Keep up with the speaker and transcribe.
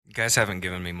You guys haven't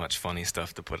given me much funny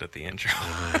stuff to put at the intro.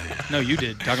 No, you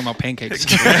did. Talking about pancakes.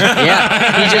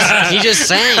 Yeah, he just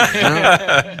sang.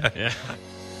 Yeah.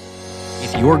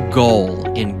 If your goal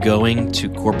in going to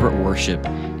corporate worship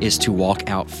is to walk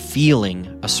out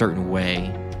feeling a certain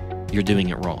way, you're doing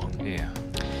it wrong. Yeah.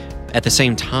 At the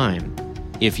same time,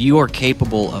 if you are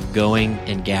capable of going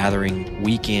and gathering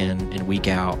week in and week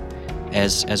out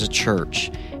as a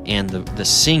church, and the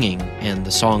singing and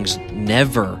the songs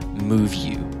never move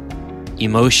you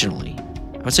emotionally,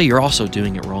 I would say you're also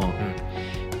doing it wrong.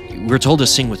 We're told to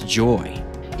sing with joy.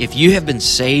 If you have been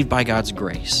saved by God's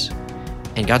grace,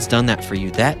 and God's done that for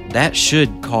you, that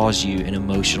should cause you an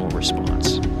emotional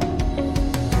response.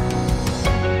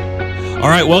 All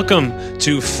right, welcome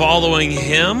to Following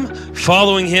Him.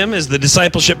 Following Him is the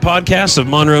discipleship podcast of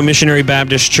Monroe Missionary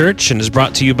Baptist Church and is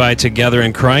brought to you by Together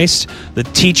in Christ, the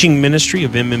teaching ministry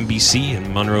of MMBC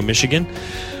in Monroe, Michigan.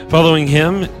 Following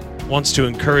Him wants to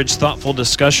encourage thoughtful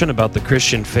discussion about the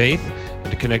Christian faith and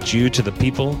to connect you to the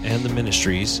people and the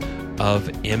ministries of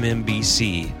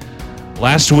MMBC.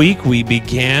 Last week, we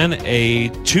began a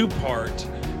two-part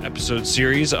episode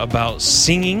series about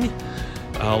singing.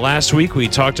 Last week, we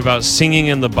talked about singing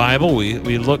in the Bible.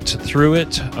 We looked through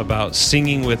it about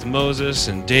singing with Moses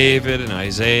and David and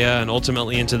Isaiah and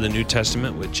ultimately into the New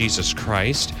Testament with Jesus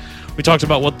Christ. We talked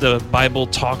about what the Bible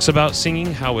talks about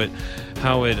singing, how it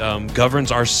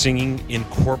governs our singing in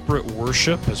corporate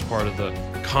worship as part of the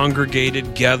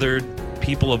congregated, gathered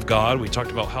people of God. We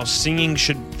talked about how singing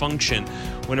should function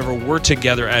whenever we're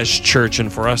together as church,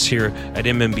 and for us here at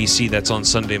MMBC, that's on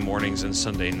Sunday mornings and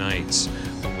Sunday nights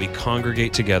when we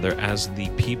congregate together as the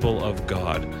people of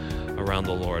God around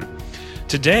the Lord.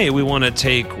 Today, we want to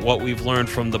take what we've learned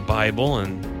from the Bible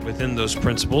and within those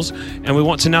principles, and we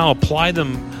want to now apply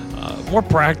them more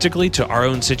practically to our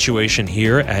own situation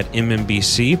here at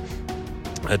MMBC.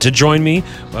 To join me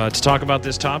to talk about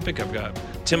this topic, I've got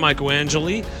Tim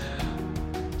Michaelangeli,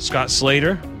 Scott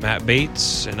Slater, Matt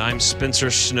Bates, and I'm Spencer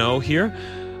Snow here.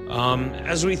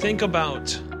 As we think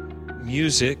about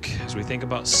music, as we think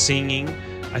about singing,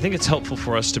 I think it's helpful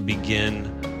for us to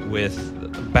begin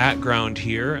with background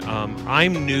here.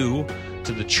 I'm new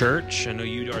to the church. I know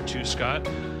you are too, Scott.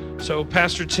 So,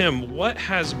 Pastor Tim, what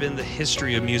has been the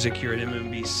history of music here at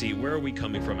MMBC? Where are we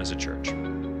coming from as a church?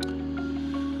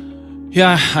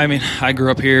 Yeah, I mean, I grew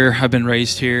up here. I've been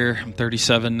raised here. I'm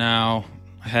 37 now.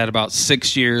 I had about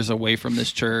 6 years away from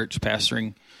this church,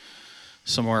 pastoring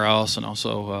somewhere else, and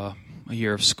also a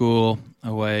year of school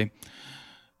away.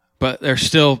 But there's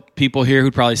still people here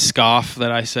who'd probably scoff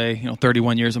that I say,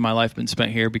 31 years of my life been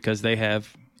spent here because they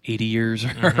have 80 years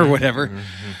or whatever,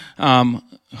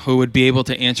 who would be able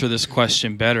to answer this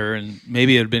question better. And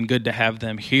maybe it would have been good to have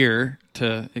them here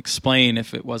to explain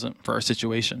if it wasn't for our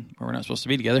situation where we're not supposed to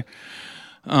be together.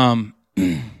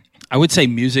 I would say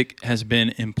music has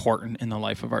been important in the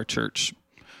life of our church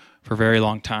for a very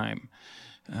long time.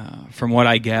 From what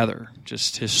I gather,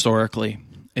 just historically,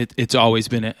 it's always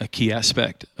been a key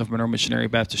aspect of Monroe Missionary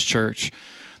Baptist Church.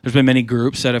 There's been many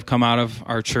groups that have come out of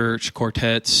our church,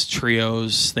 quartets,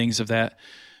 trios, things of that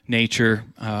nature,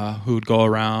 who would go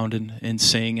around and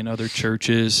sing in other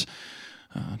churches.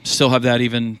 Still have that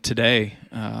even today.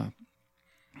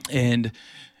 And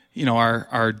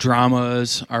our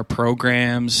dramas, our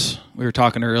programs, we were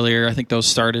talking earlier, I think those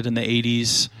started in the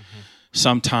 80s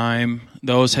sometime.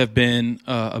 Those have been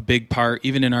a big part,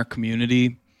 even in our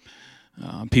community.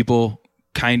 People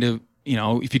kind of,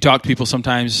 if you talk to people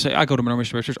sometimes, say, I go to Monroe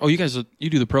Missionary Church. Oh, you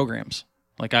do the programs.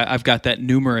 Like I've got that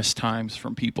numerous times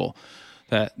from people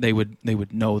that they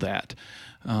would know that.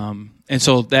 And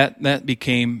so that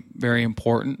became very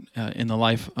important in the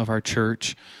life of our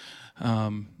church.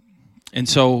 And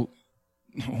so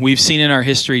we've seen in our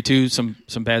history, too, some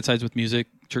bad sides with music,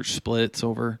 church splits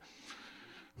over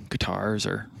guitars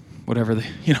or whatever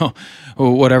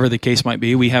whatever the case might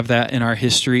be. We have that in our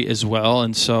history as well.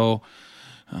 And so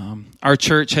our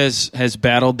church has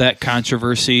battled that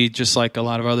controversy just like a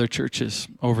lot of other churches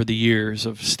over the years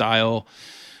of style,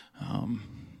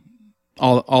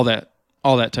 all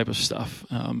that type of stuff.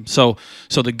 So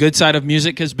the good side of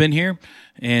music has been here,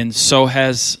 and so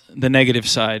has the negative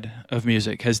side of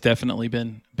music has definitely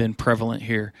been prevalent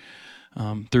here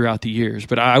throughout the years.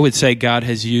 But I would say God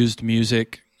has used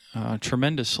music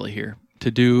tremendously here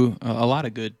to do a lot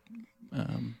of good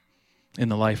in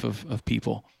the life of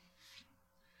people.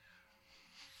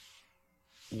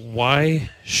 Why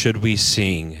should we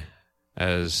sing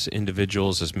as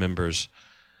individuals, as members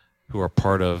who are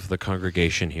part of the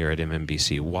congregation here at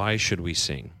MMBC? Why should we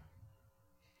sing?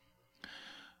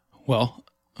 Well,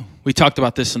 we talked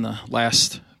about this in the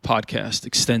last podcast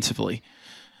extensively.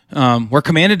 We're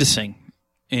commanded to sing.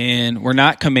 And we're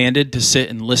not commanded to sit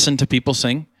and listen to people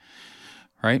sing,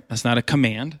 right? That's not a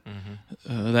command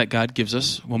that God gives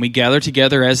us. When we gather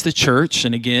together as the church,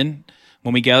 and again,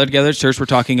 when we gather together as church, we're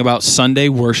talking about Sunday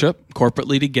worship,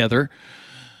 corporately together.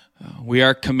 We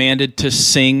are commanded to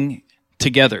sing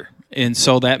together. And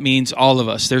so that means all of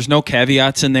us. There's no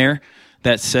caveats in there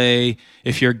that say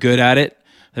if you're good at it.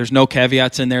 There's no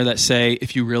caveats in there that say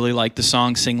if you really like the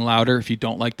song, sing louder. If you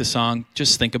don't like the song,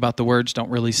 just think about the words, don't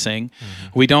really sing.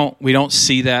 We don't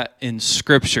see that in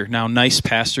Scripture. Now, nice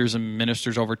pastors and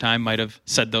ministers over time might have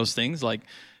said those things, like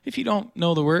if you don't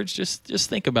know the words, just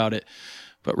think about it.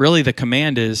 But really the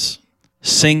command is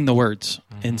sing the words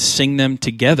and sing them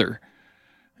together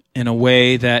in a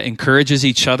way that encourages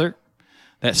each other,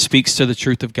 that speaks to the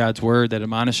truth of God's word, that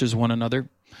admonishes one another.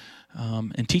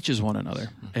 And teaches one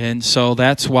another. And so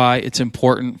that's why it's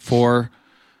important for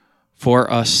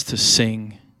us to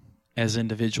sing as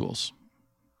individuals.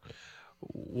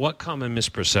 What common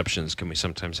misperceptions can we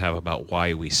sometimes have about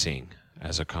why we sing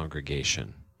as a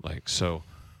congregation? Like, so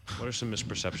what are some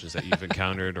misperceptions that you've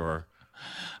encountered or...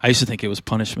 I used to think it was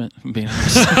punishment, if I'm being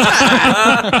honest.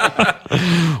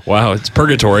 Wow, it's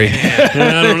purgatory.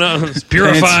 I don't know. It's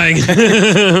purifying.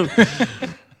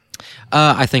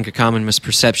 I think a common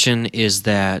misperception is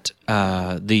that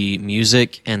the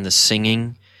music and the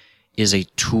singing is a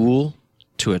tool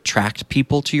to attract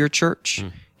people to your church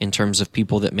in terms of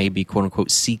people that may be quote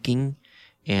unquote seeking,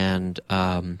 and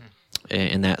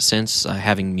in that sense,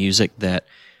 having music that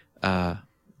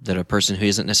a person who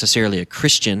isn't necessarily a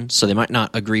Christian, so they might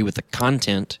not agree with the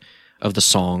content of the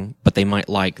song, but they might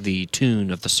like the tune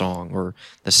of the song or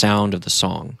the sound of the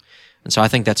song. And so I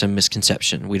think that's a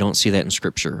misconception. We don't see that in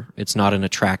Scripture. It's not an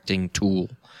attracting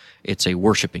tool. It's a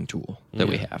worshiping tool that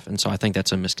we have. And so I think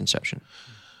that's a misconception.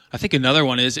 I think another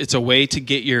one is it's a way to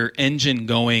get your engine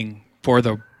going for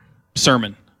the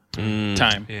sermon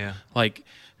time. Yeah. Like,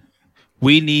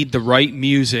 we need the right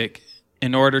music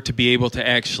in order to be able to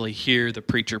actually hear the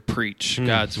preacher preach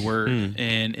God's word.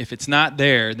 And if it's not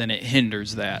there, then it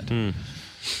hinders that.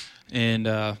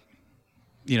 And,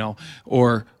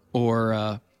 or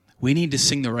we need to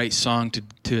sing the right song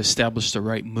to establish the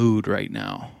right mood right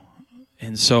now.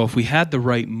 And so if we had the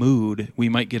right mood, we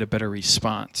might get a better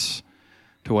response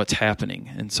to what's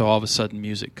happening. And so all of a sudden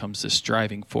music comes this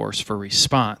driving force for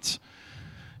response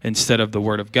instead of the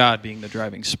Word of God being the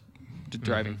driving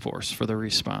force for the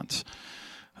response.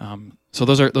 So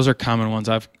those are common ones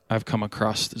I've come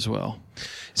across as well.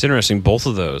 It's interesting, both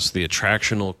of those, the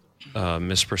attractional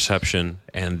misperception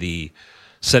and the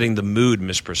setting the mood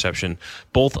misperception,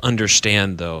 both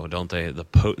understand, though, don't they, the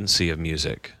potency of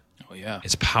music. Oh, yeah.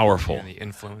 It's powerful. And the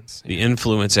influence. The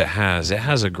influence it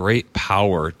has a great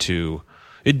power to,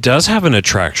 it does have an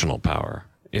attractional power.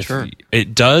 Sure.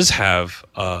 It does have,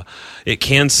 it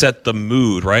can set the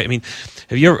mood, right? I mean,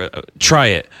 have you ever, try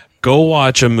it. Go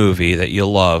watch a movie that you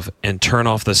love and turn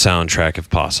off the soundtrack if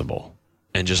possible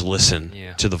and just listen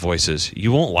to the voices.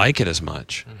 You won't like it as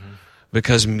much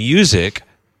because music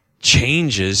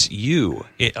changes you.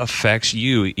 It affects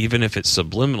you, even if it's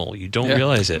subliminal. You don't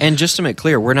realize it. And just to make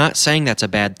clear, we're not saying that's a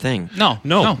bad thing.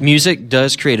 No. Music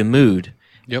does create a mood.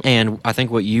 Yep. And I think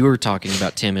what you were talking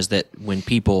about, Tim, is that when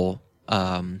people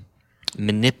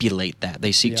manipulate that,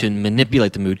 they seek to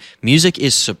manipulate the mood. Music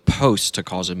is supposed to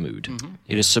cause a mood.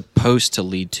 It is supposed to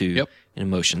lead to an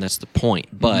emotion. That's the point.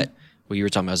 But what you were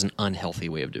talking about is an unhealthy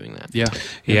way of doing that.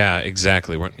 Yeah,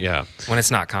 exactly. Yeah. When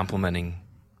it's not complementing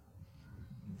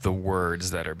the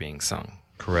words that are being sung.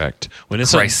 Correct. When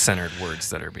it's Christ-centered words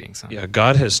that are being sung. Yeah,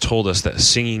 God has told us that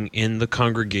singing in the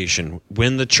congregation,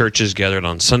 when the church is gathered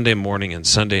on Sunday morning and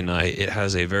Sunday night, it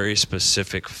has a very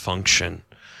specific function.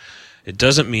 It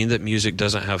doesn't mean that music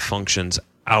doesn't have functions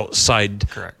outside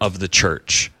of the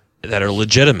church that are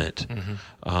legitimate.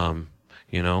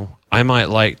 I might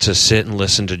like to sit and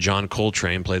listen to John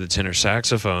Coltrane play the tenor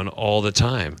saxophone all the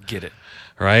time. Get it.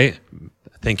 Right?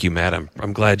 Thank you, Matt.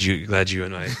 I'm glad you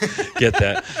and I get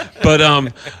that.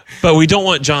 But we don't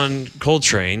want John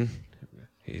Coltrane,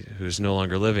 who's no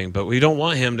longer living, but we don't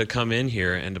want him to come in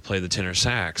here and to play the tenor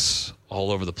sax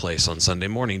all over the place on Sunday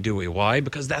morning, do we? Why?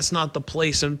 Because that's not the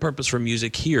place and purpose for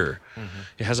music here.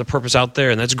 It has a purpose out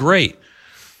there, and that's great.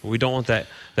 But we don't want that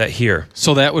here.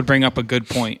 So that would bring up a good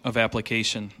point of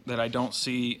application that I don't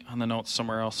see on the notes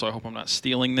somewhere else, so I hope I'm not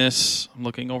stealing this. I'm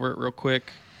looking over it real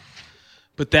quick.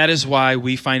 But that is why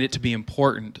we find it to be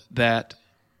important that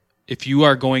if you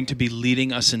are going to be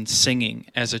leading us in singing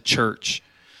as a church,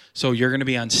 so you're going to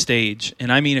be on stage,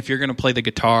 and I mean if you're going to play the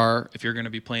guitar, if you're going to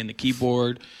be playing the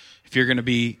keyboard, if you're going to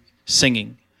be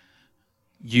singing,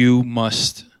 you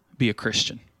must be a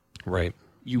Christian. Right.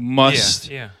 You must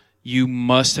you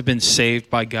must have been saved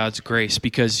by God's grace,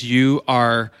 because you're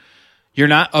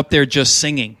not up there just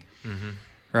singing,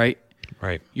 right?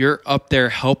 Right. You're up there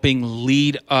helping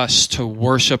lead us to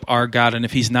worship our God. And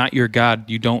if he's not your God,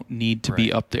 you don't need to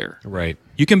be up there. Right.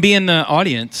 You can be in the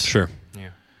audience, Sure.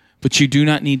 but you do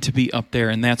not need to be up there.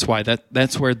 And that's why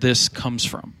that's where this comes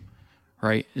from,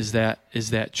 right? Is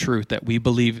that truth that we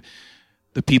believe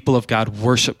the people of God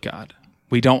worship God.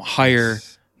 We don't hire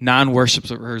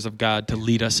non-worshipers of God to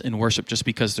lead us in worship just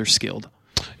because they're skilled.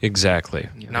 Exactly.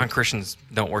 Non-Christians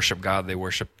don't worship God, they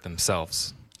worship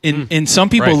themselves. And some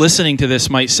people Right. listening to this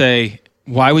might say,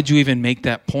 why would you even make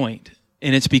that point?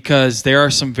 And it's because there are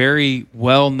some very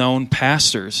well-known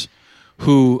pastors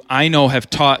who I know have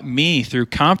taught me through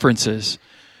conferences,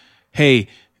 hey,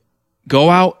 go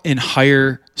out and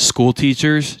hire school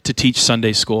teachers to teach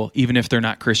Sunday school, even if they're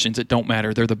not Christians. It don't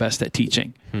matter. They're the best at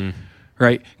teaching.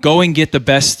 Right? Go and get the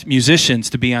best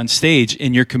musicians to be on stage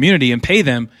in your community and pay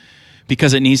them,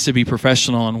 because it needs to be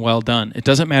professional and well done. It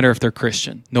doesn't matter if they're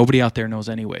Christian. Nobody out there knows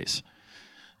anyways.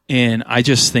 And I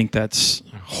just think that's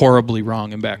horribly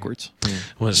wrong and backwards.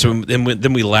 Well, so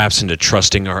then we lapse into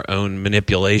trusting our own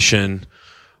manipulation,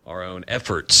 our own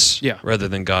efforts, rather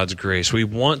than God's grace. We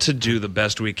want to do the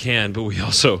best we can, but we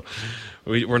also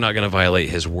we're not going to violate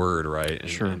His word,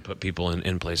 right? And put people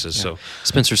in places. So,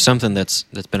 Spencer, something that's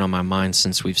been on my mind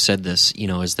since we've said this,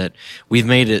 is that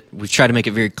we've tried to make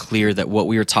it very clear that what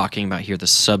we are talking about here, the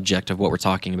subject of what we're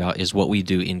talking about, is what we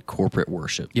do in corporate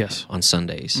worship on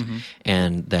Sundays.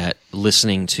 And that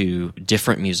listening to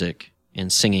different music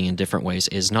and singing in different ways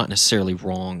is not necessarily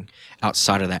wrong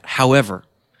outside of that. However,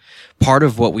 part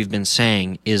of what we've been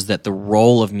saying is that the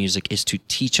role of music is to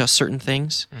teach us certain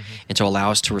things and to allow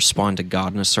us to respond to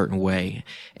God in a certain way.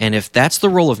 And if that's the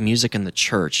role of music in the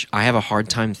church, I have a hard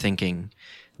time thinking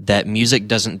that music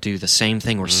doesn't do the same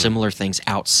thing or similar things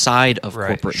outside of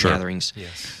corporate gatherings.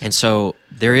 Yes. And so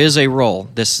there is a role.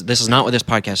 This is not what this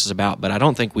podcast is about, but I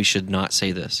don't think we should not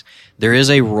say this. There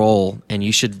is a role, and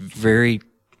you should very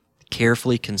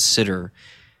carefully consider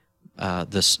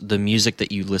the music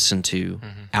that you listen to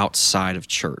outside of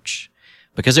church,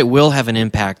 because it will have an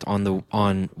impact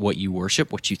on what you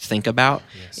worship, what you think about.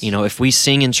 If we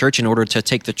sing in church in order to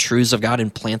take the truths of God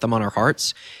and plant them on our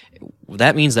hearts,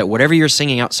 that means that whatever you're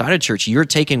singing outside of church, you're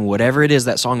taking whatever it is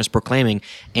that song is proclaiming,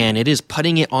 and it is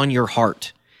putting it on your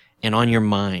heart and on your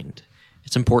mind.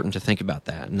 It's important to think about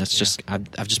that, and that's just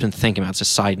I've just been thinking about it. It's a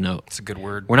side note. It's a good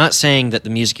word. We're not saying that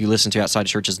the music you listen to outside of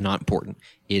church is not important.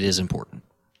 It is important.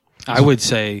 I would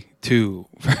say, too,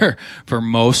 for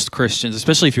most Christians,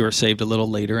 especially if you were saved a little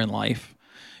later in life,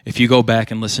 if you go back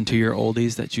and listen to your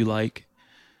oldies that you like,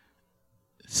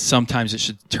 sometimes it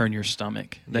should turn your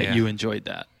stomach that you enjoyed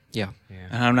that. Yeah.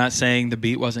 And I'm not saying the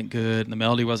beat wasn't good and the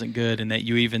melody wasn't good and that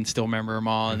you even still remember them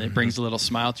all and it brings a little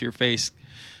smile to your face.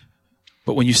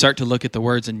 But when you start to look at the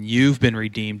words and you've been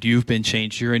redeemed, you've been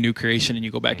changed, you're a new creation, and you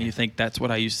go back and you think, that's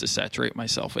what I used to saturate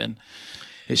myself in,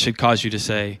 it should cause you to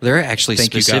say, there are actually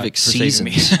thank specific you, God, for saving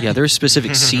me. seasons. There are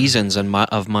specific seasons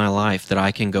of my life that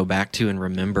I can go back to and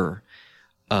remember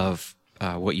of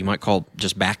what you might call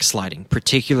just backsliding,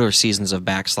 particular seasons of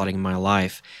backsliding in my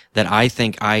life that I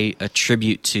think I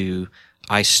attribute to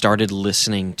I started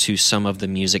listening to some of the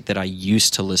music that I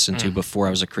used to listen to before I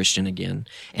was a Christian again.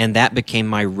 And that became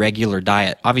my regular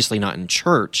diet. Obviously not in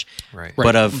church,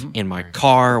 but in my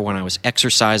car, when I was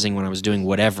exercising, when I was doing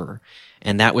whatever.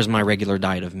 And that was my regular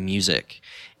diet of music.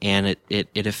 And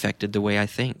it affected the way I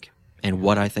think and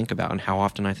what I think about and how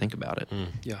often I think about it.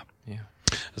 yeah.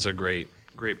 that's a great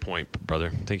point,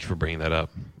 brother. Thank you for bringing that up.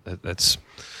 That's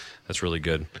really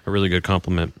good. A really good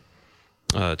compliment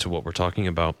to what we're talking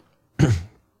about.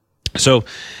 So,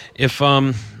 if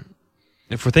we're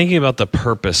thinking about the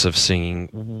purpose of singing,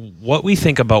 what we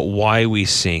think about why we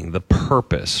sing, the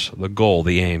purpose, the goal,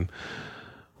 the aim.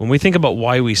 When we think about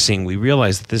why we sing, we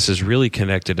realize that this is really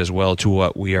connected as well to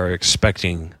what we are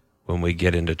expecting when we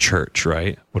get into church,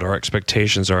 right? What our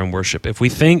expectations are in worship. If we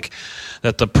think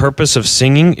that the purpose of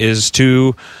singing is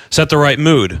to set the right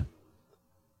mood,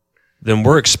 then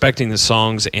we're expecting the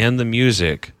songs and the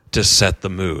music to set the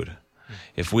mood.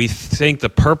 If we think the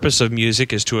purpose of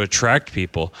music is to attract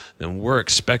people, then we're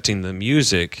expecting the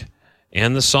music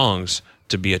and the songs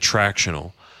to be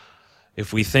attractional.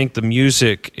 If we think the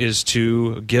music is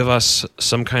to give us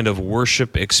some kind of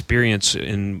worship experience,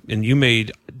 and you may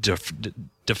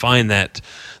define that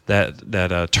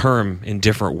term in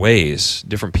different ways.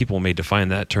 Different people may define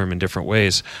that term in different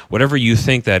ways. Whatever you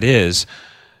think that is,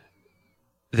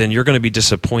 then you're going to be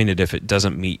disappointed if it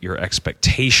doesn't meet your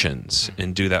expectations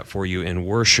and do that for you in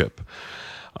worship.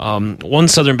 One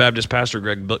Southern Baptist pastor,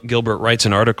 Greg Gilbert, writes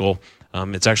an article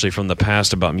It's actually from the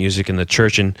past about music in the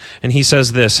church. And he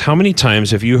says this: how many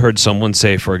times have you heard someone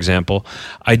say, for example,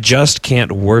 I just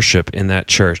can't worship in that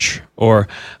church, or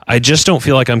I just don't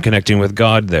feel like I'm connecting with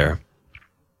God there?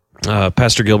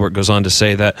 Pastor Gilbert goes on to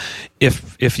say that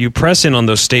if you press in on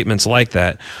those statements like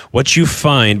that, what you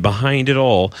find behind it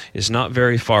all is not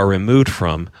very far removed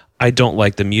from, I don't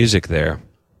like the music there.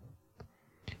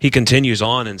 He continues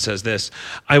on and says this: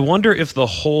 I wonder if the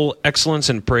whole excellence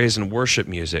in praise and worship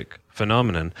music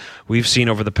phenomenon we've seen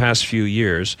over the past few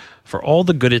years, for all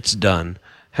the good it's done,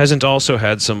 hasn't also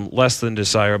had some less than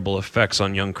desirable effects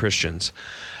on young Christians.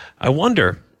 I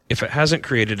wonder if it hasn't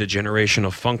created a generation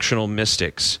of functional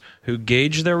mystics who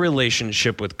gauge their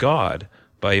relationship with God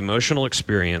by emotional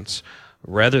experience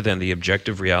rather than the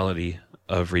objective reality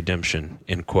of redemption,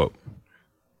 end quote.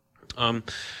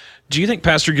 Do you think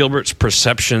Pastor Gilbert's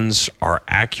perceptions are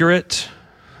accurate?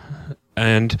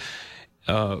 And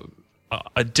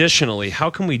additionally, how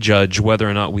can we judge whether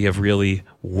or not we have really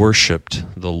worshiped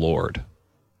the Lord?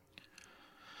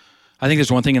 I think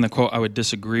there's one thing in the quote I would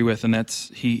disagree with, and that's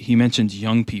he mentions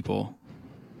young people,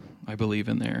 I believe,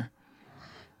 in there.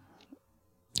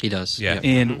 He does. Yeah.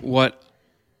 And what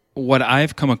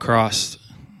I've come across,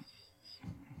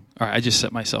 all right, I just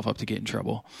set myself up to get in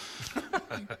trouble.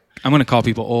 I'm going to call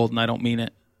people old, and I don't mean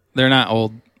it. They're not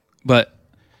old, but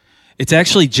it's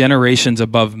actually generations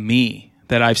above me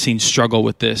that I've seen struggle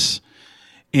with this.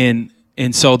 And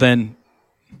so then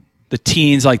the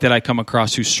teens like that I come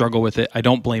across who struggle with it, I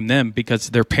don't blame them because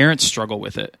their parents struggle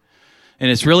with it. And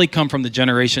it's really come from the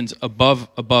generations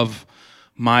above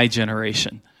my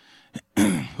generation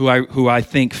who I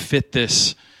think fit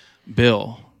this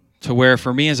bill, to where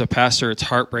for me as a pastor, it's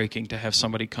heartbreaking to have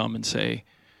somebody come and say,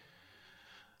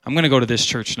 I'm going to go to this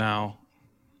church now.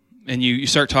 And you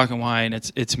start talking why, and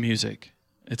it's music.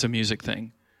 It's a music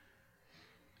thing.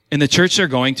 And the church they're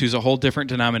going to is a whole different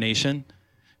denomination,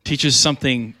 teaches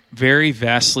something very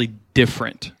vastly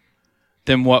different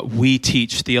than what we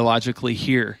teach theologically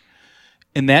here.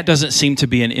 And that doesn't seem to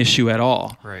be an issue at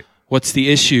all. Right. What's the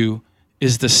issue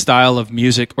is the style of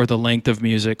music or the length of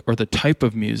music or the type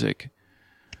of music.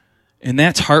 And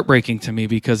that's heartbreaking to me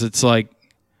because it's like,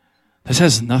 this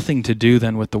has nothing to do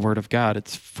then with the Word of God.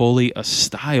 It's fully a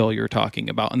style you're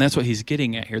talking about. And that's what he's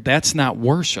getting at here. That's not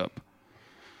worship.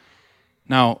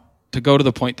 Now, to go to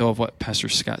the point, though, of what Pastor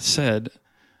Scott said,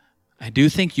 I do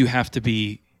think you have to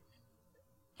be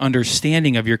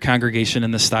understanding of your congregation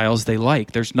and the styles they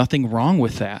like. There's nothing wrong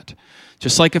with that.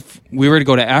 Just like if we were to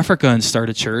go to Africa and start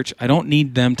a church, I don't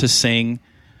need them to sing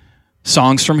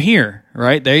songs from here,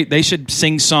 right? They should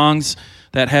sing songs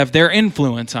that have their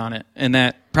influence on it and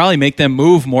that probably make them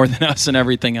move more than us and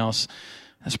everything else.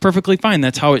 That's perfectly fine.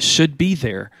 That's how it should be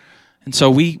there. And so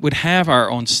we would have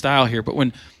our own style here. But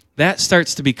when that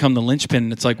starts to become the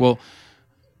linchpin, it's like, well,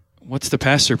 what's the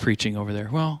pastor preaching over there?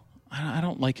 Well, I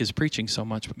don't like his preaching so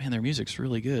much, but man, their music's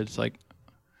really good. It's like,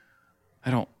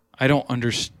 I don't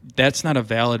understand. That's not a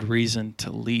valid reason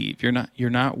to leave. You're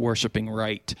not worshiping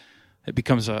right. It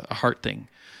becomes a heart thing.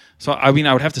 So, I mean,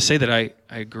 I would have to say that I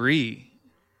agree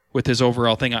with his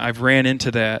overall thing. I've ran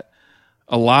into that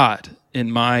a lot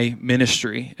in my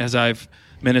ministry as I've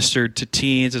ministered to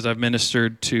teens, as I've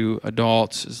ministered to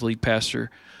adults as lead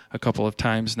pastor a couple of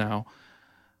times now.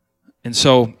 And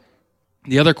so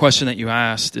the other question that you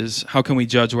asked is, how can we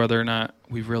judge whether or not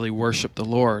we really worship the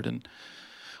Lord? And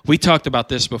we talked about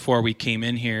this before we came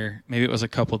in here. Maybe it was a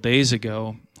couple days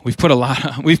ago. We've put a lot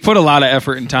of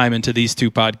effort and time into these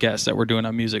two podcasts that we're doing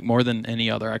on music, more than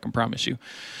any other, I can promise you.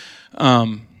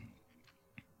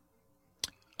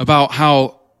 About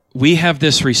how we have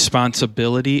this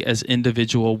responsibility as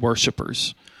individual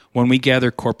worshipers when we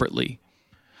gather corporately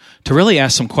to really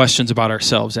ask some questions about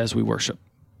ourselves as we worship.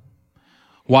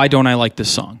 Why don't I like this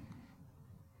song?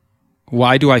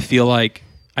 Why do I feel like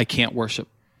I can't worship?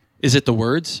 Is it the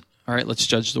words? All right, let's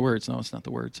judge the words. No, it's not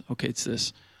the words. Okay, it's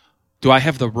this. Do I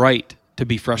have the right to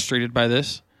be frustrated by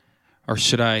this? Or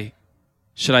should I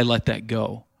let that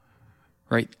go?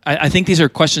 Right? I think these are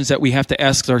questions that we have to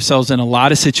ask ourselves in a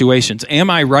lot of situations. Am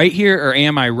I right here or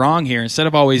am I wrong here? Instead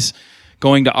of always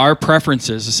going to our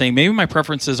preferences and saying, maybe my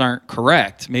preferences aren't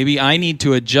correct. Maybe I need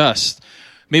to adjust.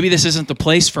 Maybe this isn't the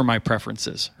place for my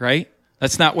preferences, right?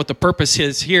 That's not what the purpose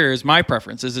is here, is my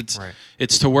preferences.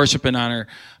 It's to worship and honor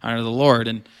the Lord.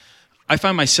 And I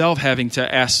find myself having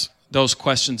to ask those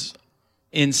questions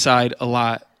inside a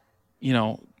lot,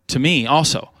 to me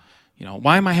also.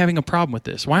 Why am I having a problem with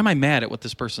this? Why am I mad at what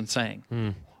this person's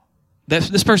saying?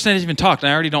 This person hasn't even talked, and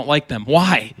I already don't like them.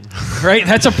 Why? Right?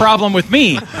 That's a problem with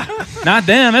me, not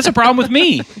them. That's a problem with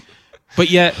me. But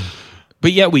yet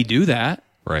we do that.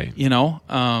 Right.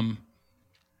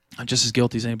 I'm just as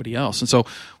guilty as anybody else. And so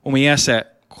when we ask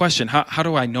that question, how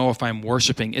do I know if I'm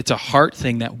worshiping? It's a heart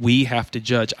thing that we have to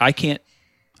judge. I can't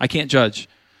judge.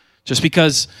 Just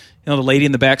because the lady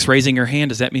in the back's raising her hand,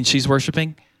 does that mean she's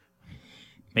worshiping?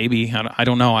 Maybe. I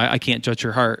don't know. I can't judge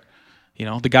her heart.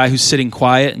 The guy who's sitting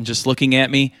quiet and just looking at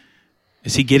me,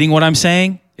 is he getting what I'm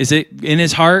saying? Is it in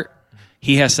his heart?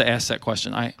 He has to ask that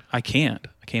question. I can't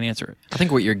answer it. I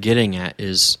think what you're getting at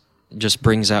just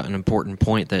brings out an important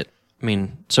point that,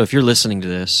 so if you're listening to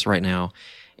this right now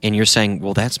and you're saying,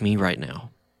 well, that's me right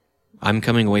now. I'm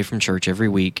coming away from church every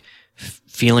week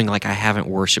feeling like I haven't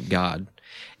worshiped God.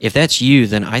 If that's you,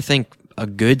 then I think a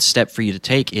good step for you to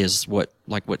take is what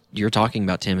you're talking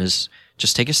about, Tim, is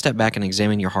just take a step back and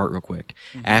examine your heart real quick.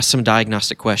 Mm-hmm. Ask some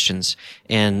diagnostic questions.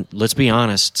 And let's be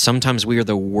honest, sometimes we are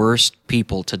the worst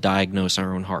people to diagnose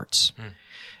our own hearts. Mm.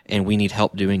 And we need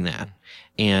help doing that.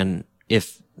 And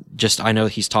I know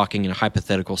he's talking in a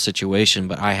hypothetical situation,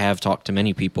 but I have talked to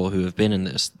many people who have been in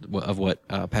this, of what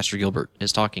Pastor Gilbert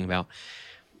is talking about,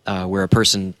 where a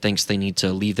person thinks they need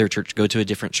to leave their church, go to a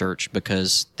different church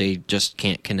because they just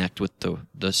can't connect with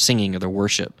the singing or the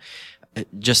worship.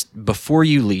 Just before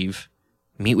you leave,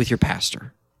 meet with your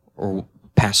pastor or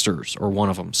pastors or one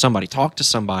of them. Talk to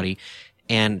somebody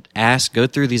and go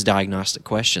through these diagnostic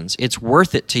questions. It's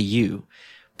worth it to you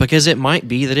because it might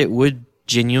be that it would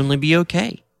genuinely be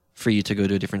okay for you to go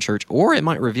to a different church, or it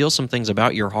might reveal some things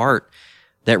about your heart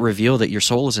that reveal that your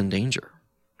soul is in danger.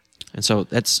 And so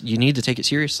you need to take it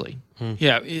seriously.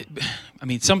 Yeah.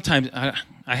 Sometimes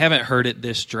I haven't heard it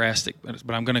this drastic,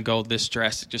 but I'm going to go this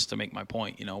drastic just to make my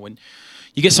point. When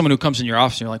you get someone who comes in your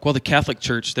office and you're like, well, the Catholic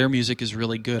Church, their music is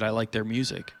really good. I like their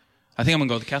music. I think I'm going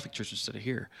to go to the Catholic Church instead of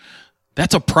here.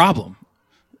 That's a problem.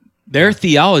 Their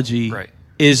theology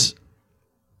is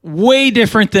way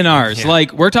different than ours. Yeah.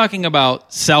 Like, we're talking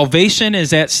about salvation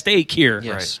is at stake here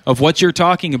of what you're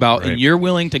talking about, and you're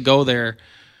willing to go there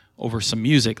over some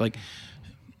music. Like,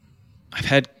 I've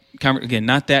had, again,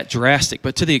 not that drastic,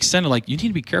 but to the extent of you need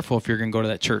to be careful if you're going to go to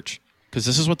that church, because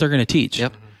this is what they're going to teach.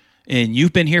 Yep. And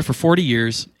you've been here for 40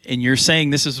 years, and you're saying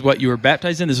this is what you were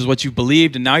baptized in, this is what you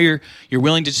believed, and now you're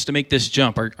willing to make this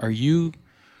jump. Are you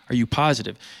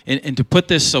positive? And to put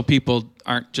this so people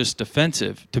aren't just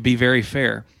defensive, to be very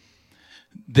fair,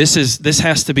 this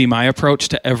has to be my approach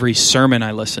to every sermon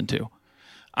I listen to.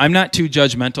 I'm not too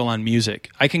judgmental on music.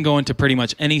 I can go into pretty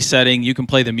much any setting. You can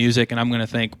play the music, and I'm going to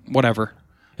think, whatever.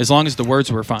 As long as the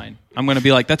words were fine. I'm going to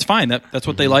be like, that's fine. That's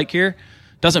what they like here.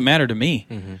 Doesn't matter to me.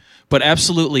 Mm-hmm. But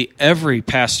absolutely every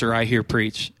pastor I hear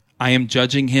preach, I am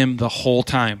judging him the whole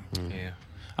time. Mm-hmm. Yeah.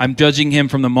 I'm judging him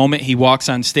from the moment he walks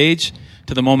on stage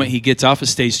to the moment he gets off a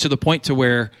stage, to the point to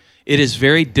where it is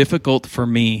very difficult for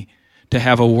me to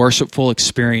have a worshipful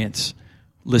experience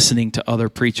listening to other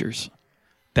preachers.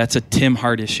 That's a Tim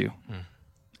Hart issue.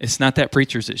 It's not that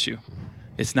preacher's issue.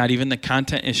 It's not even the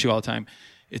content issue all the time.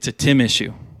 It's a Tim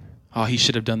issue. Oh, he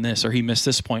should have done this, or he missed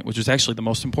this point, which was actually the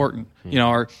most important,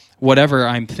 or whatever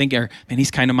I'm thinking, or man,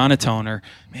 he's kind of monotone, or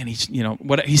man,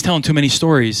 he's telling too many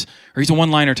stories, or he's a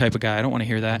one-liner type of guy. I don't want to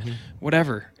hear that. Mm-hmm.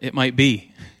 Whatever it might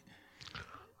be.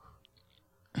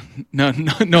 No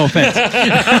offense.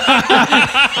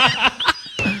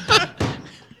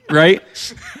 Right?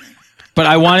 But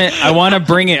I want to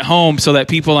bring it home so that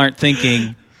people aren't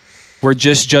thinking we're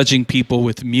just judging people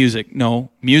with music. No,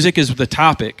 music is the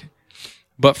topic.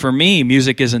 But for me,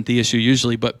 music isn't the issue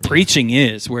usually, but preaching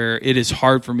is, where it is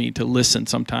hard for me to listen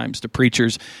sometimes to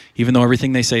preachers, even though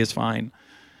everything they say is fine.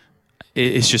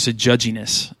 It's just a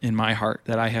judginess in my heart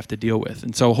that I have to deal with.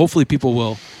 And so hopefully people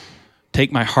will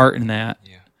take my heart in that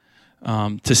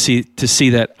to see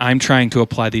that I'm trying to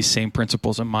apply these same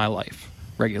principles in my life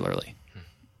regularly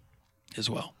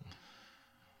as well.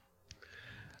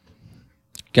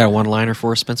 Got a one-liner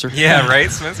for us, Spencer? Yeah, right,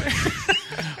 Spencer?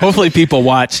 Hopefully people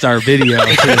watched our video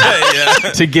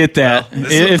to get that. Well,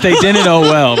 if they didn't, oh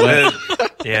well. But.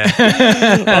 Yeah.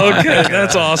 Okay,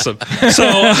 that's awesome. So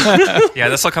yeah,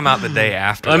 this will come out the day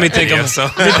after. Let me think video, so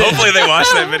hopefully they watch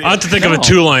that video. I have to think of a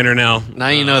two-liner now. Now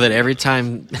you know that every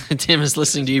time Tim is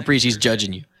listening to you preach, he's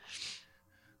judging you.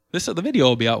 The video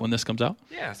will be out when this comes out.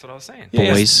 Yeah, that's what I was saying.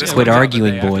 Boys, quit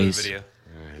arguing, boys.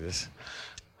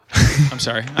 I'm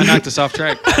sorry. I knocked us off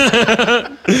track.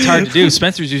 It's hard to do.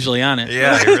 Spencer's usually on it.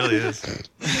 Yeah, he really is.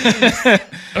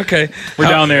 Okay. We're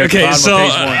down there. Okay, so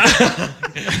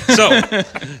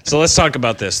so let's talk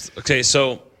about this. Okay,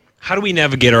 so how do we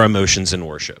navigate our emotions in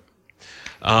worship?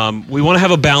 We want to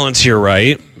have a balance here,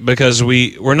 right? Because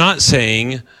we're not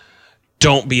saying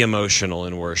don't be emotional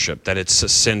in worship, that it's a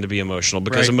sin to be emotional,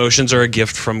 because emotions are a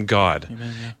gift from God.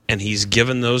 Amen, yeah. And He's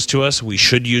given those to us. We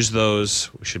should use those.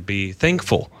 We should be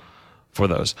thankful for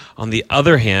those. On the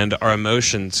other hand, our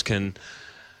emotions can,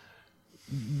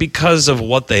 because of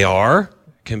what they are,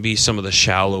 can be some of the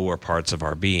shallower parts of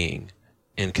our being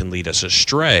and can lead us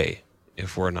astray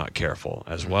if we're not careful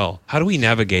as well. How do we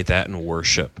navigate that in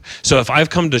worship? So if I've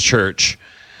come to church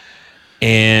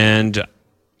and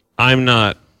I'm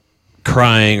not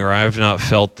crying or I've not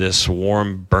felt this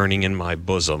warm burning in my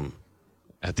bosom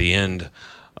at the end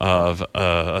of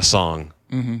a song,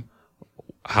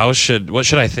 what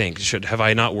should I think? Have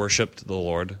I not worshiped the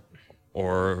Lord?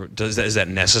 Or is that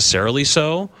necessarily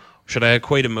so? Should I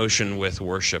equate emotion with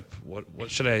worship? How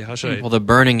should I? Well, the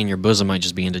burning in your bosom might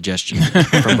just be indigestion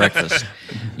from breakfast.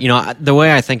 The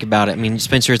way I think about it, I mean,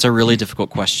 Spencer, it's a really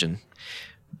difficult question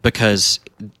because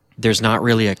there's not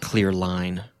really a clear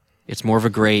line. It's more of a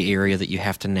gray area that you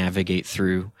have to navigate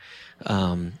through.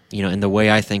 And the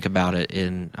way I think about it,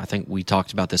 and I think we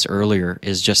talked about this earlier,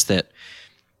 is just that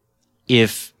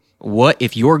if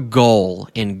your goal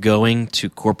in going to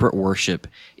corporate worship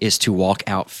is to walk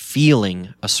out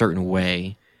feeling a certain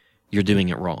way, you're doing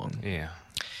it wrong. Yeah.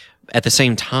 At the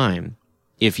same time,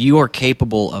 if you are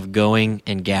capable of going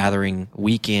and gathering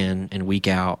week in and week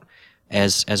out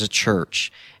as a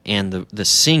church, and the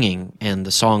singing and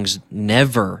the songs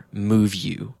never move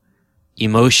you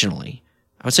emotionally,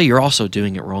 I would say you're also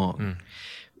doing it wrong.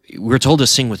 We're told to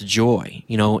sing with joy.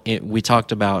 We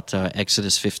talked about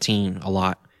Exodus 15 a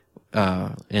lot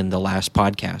in the last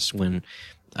podcast when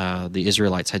the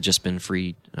Israelites had just been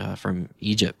freed from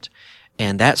Egypt.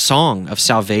 And that song of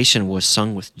salvation was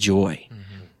sung with joy.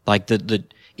 Like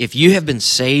if you have been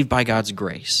saved by God's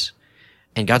grace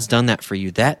and God's done that for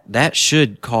you, that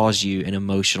should cause you an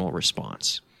emotional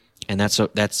response. And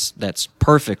that's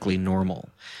perfectly normal.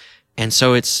 And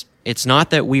so it's not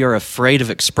that we are afraid of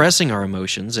expressing our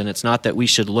emotions, and it's not that we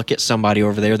should look at somebody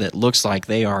over there that looks like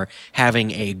they are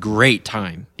having a great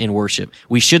time in worship.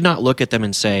 We should not look at them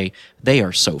and say, they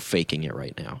are so faking it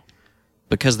right now,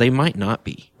 because they might not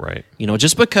be. Right.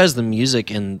 Just because the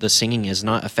music and the singing is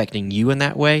not affecting you in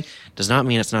that way does not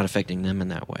mean it's not affecting them in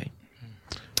that way.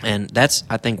 And that's,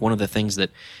 I think, one of the things that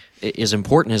is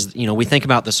important is, we think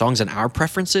about the songs and our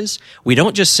preferences. We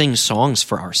don't just sing songs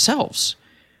for ourselves.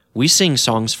 We sing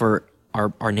songs for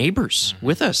our neighbors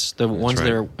with us, the ones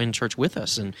that are in church with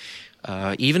us. And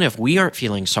even if we aren't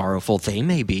feeling sorrowful, they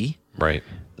may be. Right.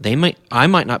 I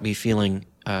might not be feeling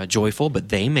joyful, but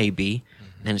they may be.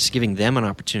 And it's giving them an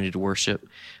opportunity to worship.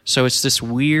 So it's this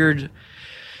weird,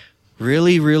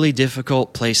 really, really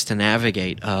difficult place to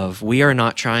navigate of we are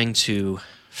not trying to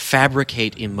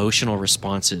fabricate emotional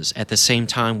responses. At the same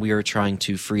time, we are trying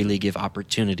to freely give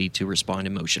opportunity to respond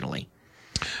emotionally.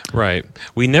 Right.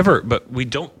 But we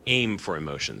don't aim for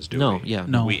emotions, do we? No, yeah.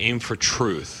 No. We aim for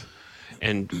truth.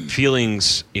 And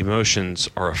feelings, emotions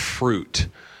are a fruit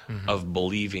of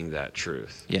believing that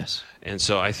truth. Yes. And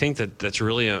so I think that's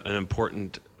really an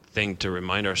important thing to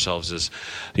remind ourselves is,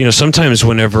 sometimes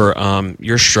whenever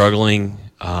you're struggling,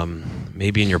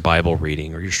 maybe in your Bible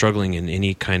reading, or you're struggling in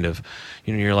any kind of,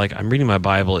 you're like, I'm reading my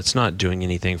Bible, it's not doing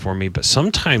anything for me. But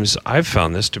sometimes I've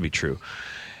found this to be true.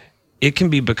 It can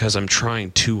be because I'm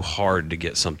trying too hard to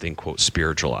get something, quote,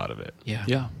 spiritual out of it.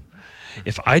 Yeah.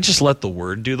 If I just let the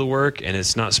Word do the work, and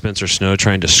it's not Spencer Snow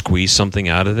trying to squeeze something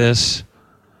out of this,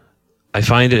 I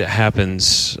find it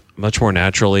happens much more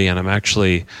naturally, and I'm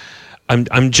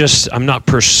not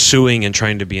pursuing and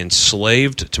trying to be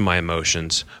enslaved to my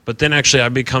emotions, but then actually I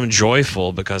become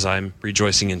joyful because I'm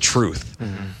rejoicing in truth.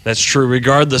 That's true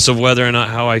regardless of whether or not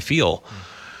how I feel.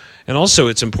 And also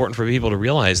it's important for people to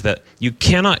realize that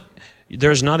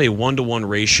there's not a 1-to-1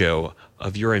 ratio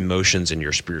of your emotions and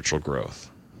your spiritual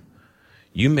growth.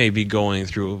 You may be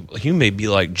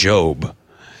like Job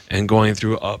and going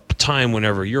through a time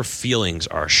whenever your feelings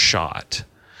are shot.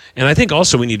 And I think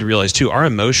also we need to realize too, our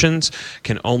emotions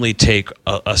can only take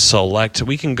a select.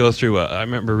 We can go through.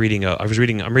 I'm reading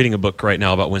a book right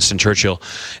now about Winston Churchill,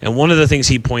 and one of the things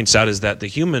he points out is that the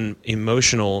human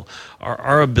emotional,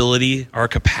 our ability, our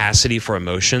capacity for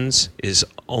emotions is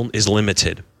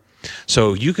limited.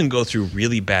 So you can go through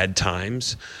really bad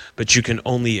times, but you can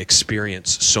only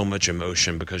experience so much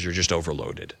emotion because you're just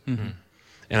overloaded.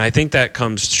 And I think that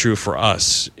comes true for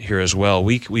us here as well.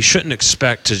 We shouldn't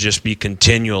expect to just be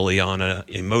continually on an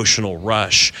emotional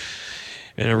rush.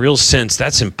 In a real sense,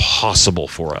 that's impossible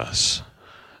for us.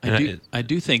 I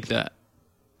do think that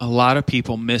a lot of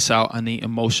people miss out on the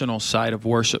emotional side of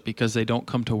worship because they don't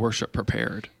come to worship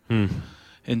prepared.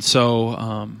 And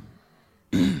so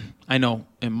I know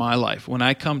in my life, when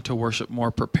I come to worship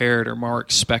more prepared or more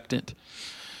expectant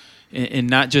and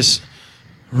not just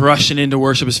rushing into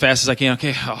worship as fast as I can.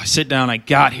 Okay, I sit down, I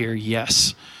got here,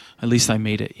 yes. At least I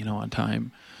made it, on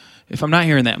time. if I'm not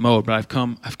here in that mode, but I've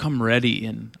come ready,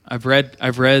 and I've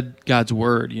read God's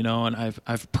word, and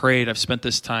I've prayed, I've spent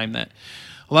this time, that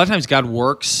a lot of times God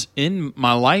works in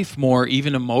my life more,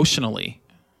 even emotionally.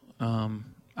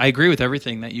 I agree with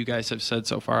everything that you guys have said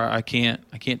so far. I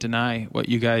can't deny what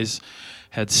you guys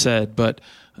had said, but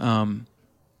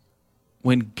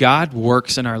when God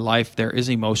works in our life, there is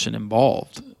emotion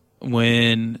involved.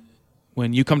 When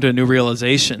you come to a new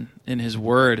realization in His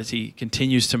Word, as He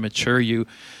continues to mature you,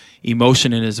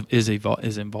 emotion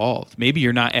is involved. Maybe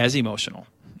you're not as emotional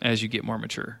as you get more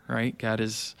mature, right?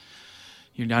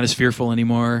 You're not as fearful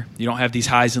anymore. You don't have these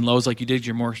highs and lows like you did.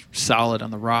 You're more solid on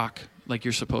the rock like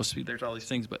you're supposed to be. There's all these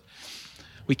things, but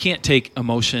we can't take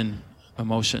emotion,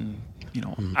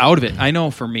 out of it. I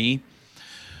know for me,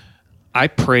 I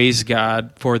praise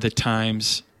God for the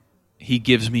times He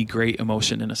gives me great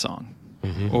emotion in a song,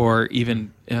 or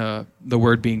even the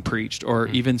word being preached, or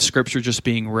even scripture just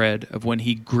being read, of when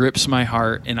He grips my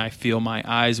heart and I feel my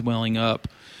eyes welling up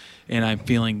and I'm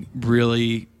feeling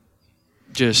really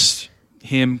just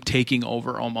Him taking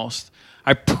over almost.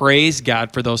 I praise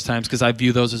God for those times because I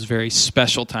view those as very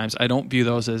special times. I don't view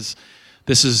those as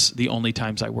this is the only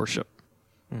times I worship,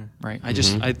 right?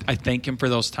 I thank Him for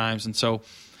those times. And so,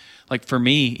 like for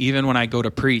me, even when I go to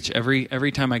preach,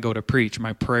 every time I go to preach,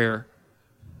 my prayer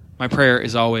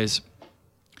is always,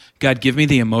 God, give me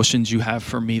the emotions You have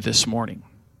for me this morning.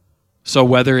 So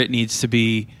whether it needs to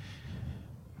be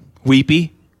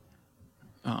weepy,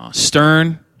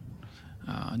 stern,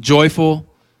 joyful,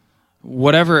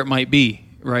 whatever it might be,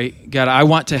 right? God, I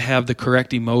want to have the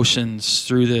correct emotions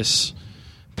through this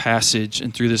passage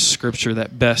and through this scripture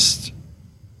that best,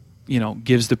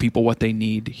 gives the people what they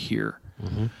need here.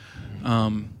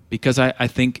 Because I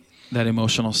think that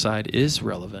emotional side is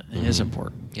relevant and is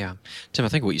important. Yeah. Tim, I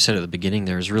think what you said at the beginning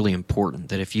there is really important,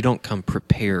 that if you don't come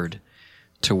prepared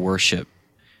to worship,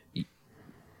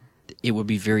 it would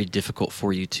be very difficult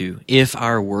for you to. If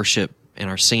our worship and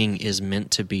our singing is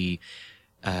meant to be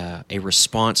a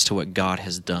response to what God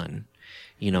has done,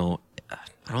 I don't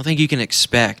think you can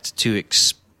expect to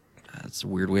that's a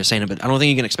weird way of saying it, but I don't think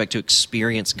you can expect to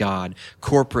experience God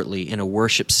corporately in a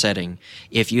worship setting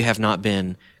if you have not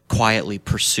been quietly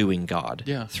pursuing God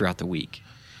throughout the week.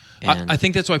 I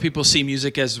think that's why people see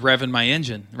music as revving my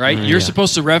engine, right? You're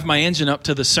supposed to rev my engine up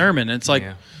to the sermon. It's like,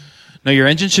 no, your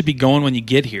engine should be going when you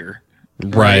get here.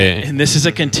 Right. And this is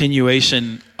a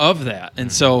continuation of that.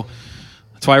 And so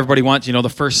that's why everybody wants, the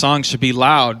first song should be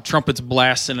loud, trumpets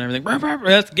blasting and everything.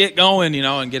 Let's get going,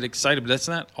 and get excited. But that's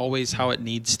not always how it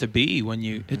needs to be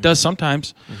it does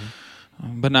sometimes,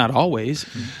 but not always.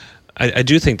 I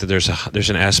do think that there's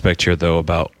an aspect here, though,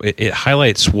 about it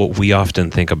highlights what we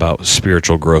often think about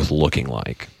spiritual growth looking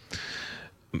like.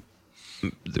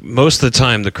 Most of the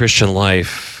time, the Christian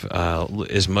life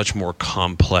is much more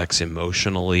complex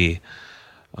emotionally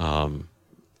than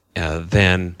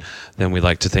we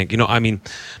like to think.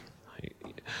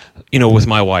 With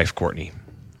my wife, Courtney,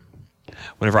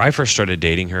 whenever I first started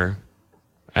dating her,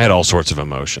 I had all sorts of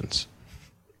emotions,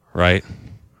 right?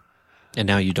 And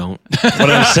now you don't. What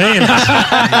I'm saying is,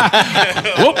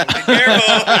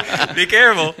 Be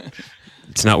careful.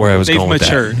 It's not where I was They've going with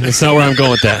matured. that. It's not where I'm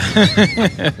going with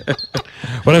that.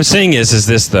 What I'm saying is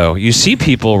this, though. You see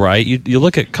people, right? You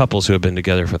look at couples who have been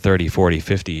together for 30, 40,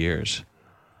 50 years.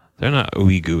 They're not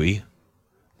ooey gooey.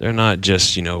 They're not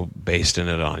just, basting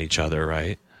it on each other,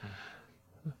 right?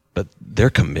 But they're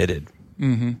committed.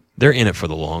 They're in it for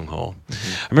the long haul.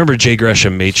 I remember J.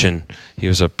 Gresham Machen. He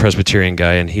was a Presbyterian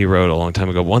guy, and he wrote a long time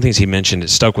ago. One of the things he mentioned, it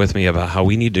stuck with me, about how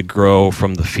we need to grow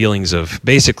from the feelings of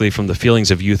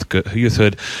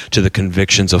youthhood to the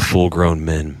convictions of full-grown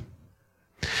men.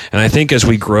 And I think as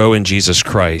we grow in Jesus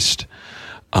Christ,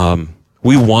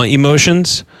 we want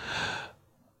emotions,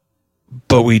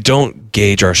 but we don't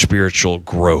gauge our spiritual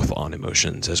growth on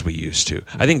emotions as we used to.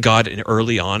 I think God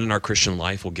early on in our Christian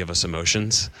life will give us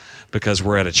emotions because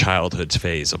we're at a childhood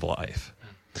phase of life.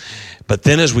 But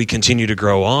then as we continue to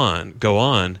go on,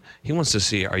 He wants to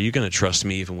see, are you going to trust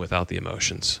me even without the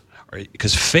emotions?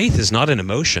 Because faith is not an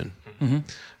emotion.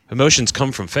 Emotions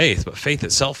come from faith, but faith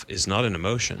itself is not an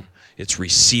emotion. It's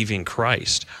receiving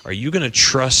Christ. Are you going to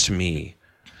trust me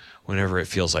whenever it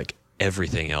feels like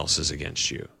everything else is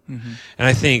against you? And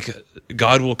I think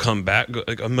God will come back.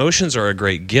 Emotions are a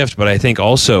great gift, but I think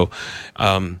also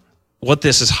what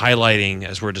this is highlighting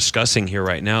as we're discussing here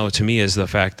right now, to me, is the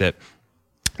fact that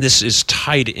this is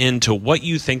tied into what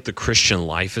you think the Christian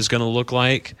life is going to look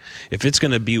like. If it's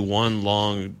going to be one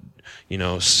long,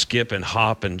 skip and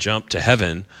hop and jump to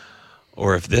heaven,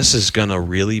 or if this is going to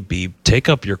really be take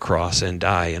up your cross and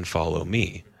die and follow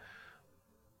me.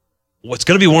 well, it's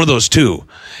going to be one of those two.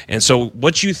 And so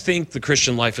what you think the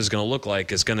Christian life is going to look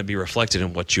like is going to be reflected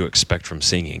in what you expect from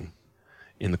singing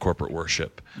in the corporate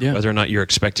worship. Yeah. Whether or not you're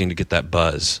expecting to get that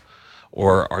buzz,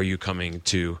 or are you coming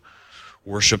to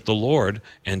worship the Lord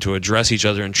and to address each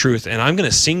other in truth. And I'm going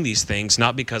to sing these things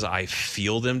not because I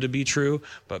feel them to be true,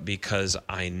 but because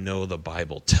I know the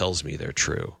Bible tells me they're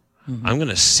true. Mm-hmm. I'm going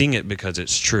to sing it because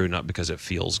it's true, not because it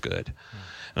feels good. Mm-hmm.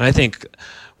 And I think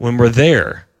when we're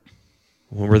there,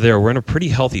 we're in a pretty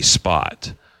healthy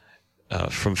spot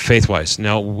from faith-wise.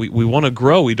 Now, we want to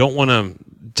grow. We don't want to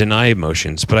deny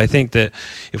emotions. But I think that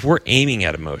if we're aiming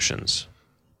at emotions,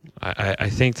 I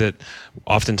think that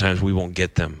oftentimes we won't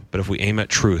get them. But if we aim at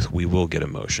truth, we will get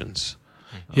emotions.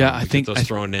 Yeah, I think those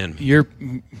thrown in. Your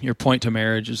point to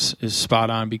marriage is spot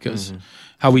on, because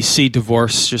how we see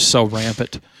divorce just so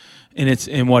rampant.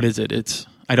 And what is it? It's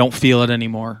I don't feel it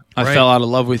anymore. I fell out of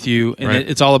love with you. And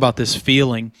it's all about this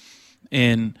feeling.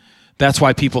 And that's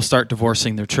why people start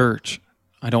divorcing their church.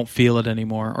 I don't feel it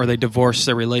anymore. Or they divorce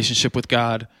their relationship with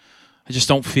God. I just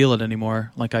don't feel it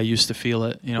anymore like I used to feel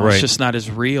it. It's just not as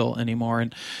real anymore.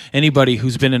 And anybody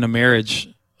who's been in a marriage,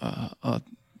 a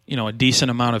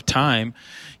decent amount of time,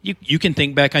 you can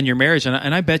think back on your marriage,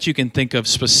 and I bet you can think of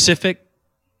specific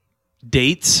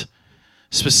dates,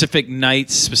 specific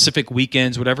nights, specific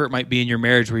weekends, whatever it might be in your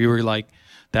marriage, where you were like,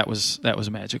 that was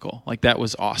magical, like that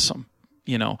was awesome,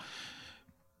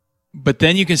 But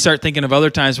then you can start thinking of other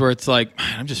times where it's like,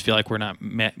 I just feel like we're not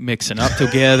mixing up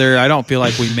together. I don't feel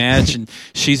like we match, and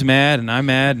she's mad and I'm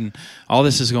mad, and all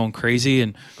this is going crazy.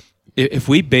 And if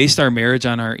we based our marriage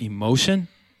on our emotion,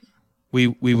 we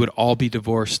would all be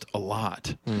divorced a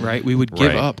lot, right? We would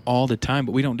give up all the time,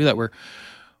 but we don't do that. We're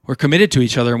committed to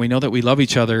each other, and we know that we love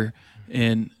each other,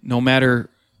 and no matter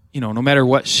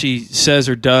what she says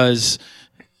or does,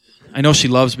 I know she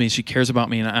loves me, she cares about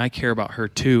me, and I care about her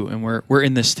too, and we're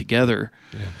in this together.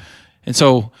 Yeah. And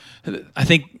so I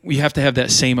think we have to have that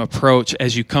same approach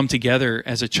as you come together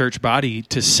as a church body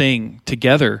to sing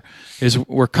together. Is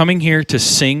we're coming here to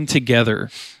sing together.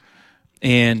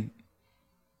 And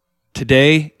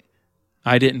today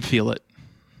I didn't feel it,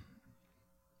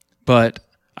 but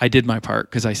I did my part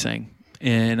because I sang,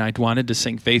 and I wanted to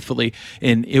sing faithfully,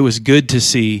 and it was good to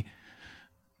see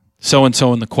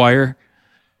so-and-so in the choir.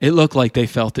 It looked like they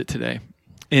felt it today.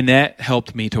 And that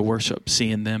helped me to worship,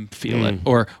 seeing them feel it.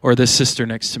 Or this sister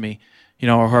next to me,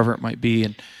 or whoever it might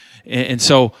be. And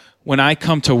so when I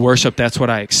come to worship, that's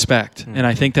what I expect. And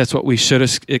I think that's what we should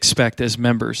expect as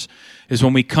members, is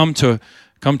when we come to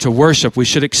worship, we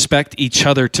should expect each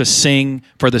other to sing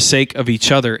for the sake of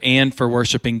each other and for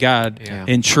worshiping God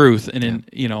in truth and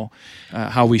in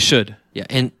how we should. Yeah,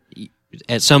 and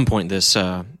at some point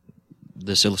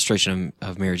this illustration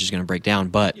of marriage is going to break down,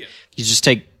 but you just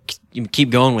keep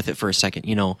going with it for a second.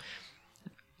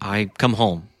 I come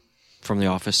home from the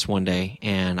office one day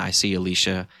and I see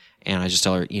Alicia, and I just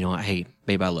tell her, hey,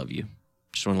 babe, I love you.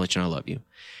 Just want to let you know I love you.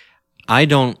 I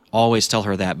don't always tell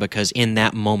her that, because in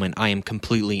that moment I am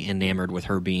completely enamored with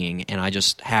her being, and I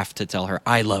just have to tell her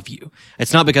I love you.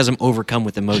 It's not because I'm overcome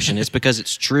with emotion. It's because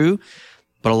it's true.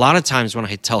 But a lot of times when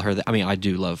I tell her that,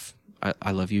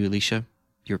 I love you, Alicia.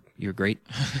 You're great.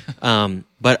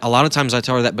 But a lot of times I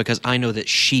tell her that because I know that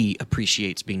she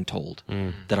appreciates being told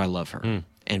that I love her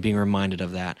and being reminded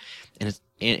of that. And it's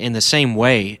in the same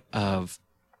way of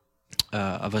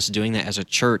us doing that as a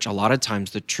church. A lot of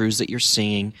times the truths that you're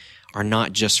singing are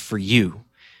not just for you.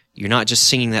 You're not just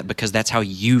singing that because that's how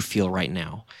you feel right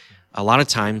now. A lot of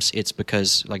times it's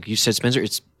because, like you said, Spencer,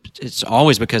 it's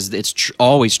always because it's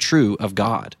always true of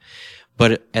God.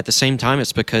 But at the same time,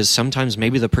 it's because sometimes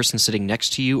maybe the person sitting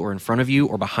next to you or in front of you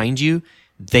or behind you,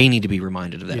 they need to be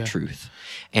reminded of that truth.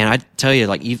 And I tell you,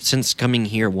 like, even since coming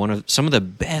here, some of the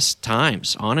best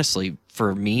times, honestly,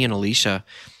 for me and Alicia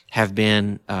have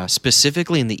been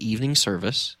specifically in the evening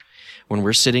service when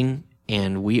we're sitting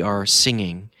and we are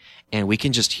singing, and we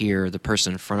can just hear the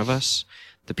person in front of us,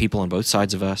 the people on both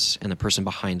sides of us, and the person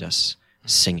behind us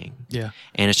singing. Yeah.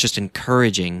 And it's just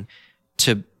encouraging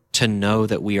to know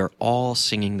that we are all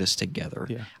singing this together.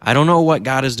 Yeah. I don't know what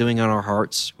God is doing on our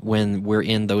hearts when we're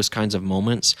in those kinds of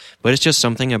moments, but it's just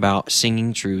something about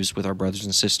singing truths with our brothers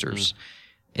and sisters.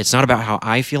 It's not about how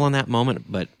I feel in that moment,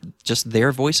 but just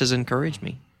their voices encourage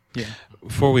me. Yeah.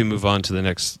 Before we move on to the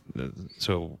next,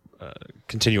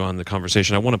 continue on the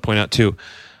conversation, I want to point out too,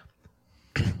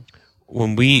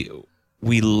 when we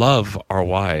love our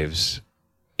wives,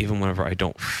 even whenever I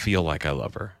don't feel like I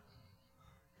love her.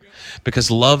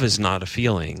 Because love is not a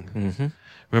feeling. Mm-hmm.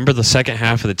 Remember the second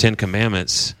half of the 10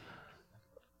 Commandments,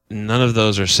 none of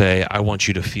those are say, I want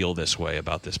you to feel this way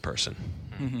about this person.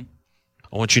 Mm-hmm.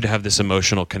 I want you to have this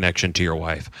emotional connection to your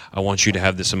wife. I want you to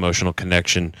have this emotional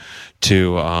connection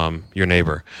to your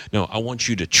neighbor. No, I want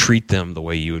you to treat them the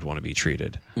way you would want to be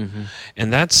treated. Mm-hmm.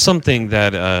 And that's something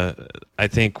that I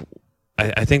think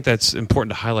that's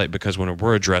important to highlight, because when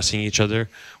we're addressing each other,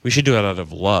 we should do it out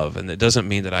of love. And it doesn't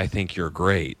mean that I think you're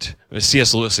great.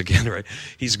 C.S. Lewis again, right?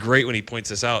 He's great when he points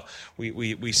this out.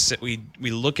 We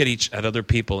look at other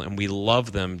people and we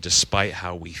love them despite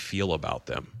how we feel about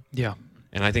them. Yeah.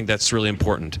 And I think that's really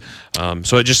important.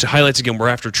 So it just highlights again, we're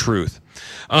after truth.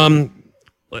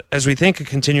 As we think of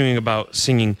continuing about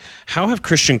singing, how have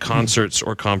Christian concerts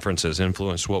or conferences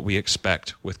influenced what we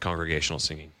expect with congregational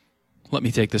singing? Let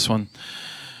me take this one.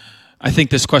 I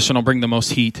think this question will bring the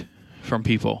most heat from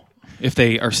people if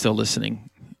they are still listening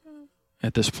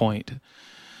at this point.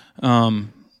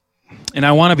 And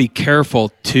I want to be careful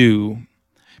too,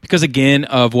 because again,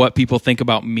 of what people think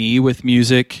about me with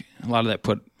music, a lot of that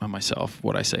put on myself,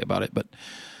 what I say about it. But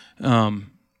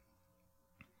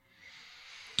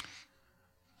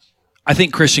I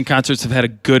think Christian concerts have had a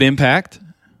good impact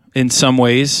in some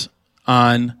ways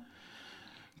on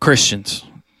Christians.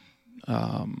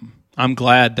 I'm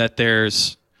glad that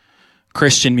there's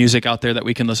Christian music out there that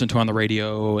we can listen to on the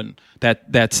radio, and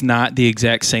that's not the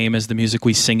exact same as the music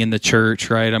we sing in the church,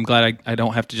 right? I'm glad I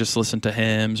don't have to just listen to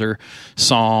hymns or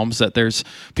psalms, that there's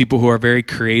people who are very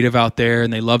creative out there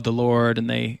and they love the Lord and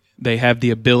they have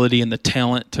the ability and the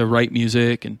talent to write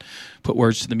music and put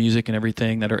words to the music and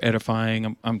everything that are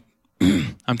edifying. I'm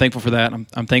I'm thankful for that.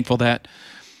 I'm thankful that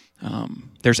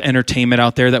there's entertainment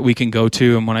out there that we can go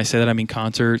to, and when I say that, I mean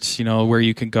concerts, where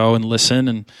you can go and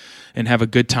listen and have a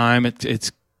good time.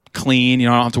 It's clean, I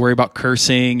don't have to worry about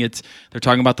cursing. They're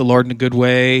talking about the Lord in a good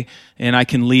way, and I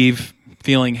can leave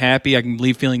feeling happy. I can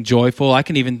leave feeling joyful. I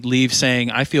can even leave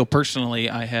saying, I feel personally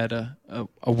I had a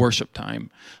worship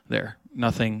time there.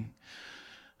 Nothing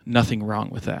wrong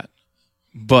with that.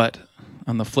 But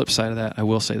on the flip side of that, I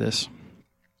will say this.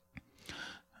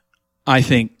 I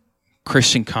think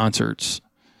Christian concerts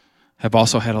have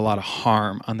also had a lot of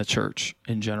harm on the church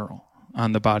in general,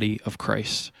 on the body of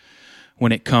Christ,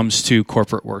 when it comes to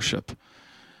corporate worship.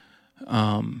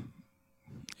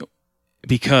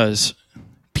 Because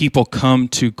people come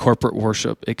to corporate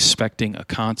worship expecting a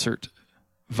concert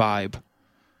vibe,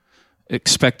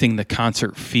 expecting the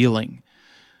concert feeling,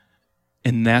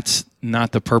 and that's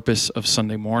not the purpose of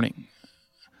Sunday morning.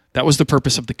 That was the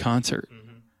purpose of the concert.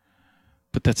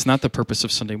 But that's not the purpose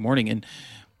of Sunday morning. And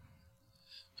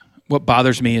what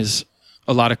bothers me is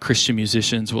a lot of Christian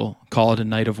musicians will call it a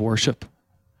night of worship.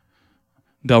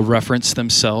 They'll reference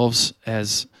themselves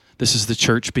as this is the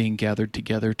church being gathered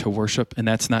together to worship, and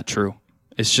that's not true.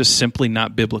 It's just simply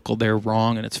not biblical. They're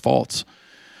wrong and it's false.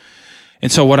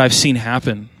 And so what I've seen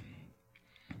happen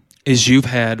is you've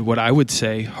had what I would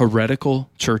say heretical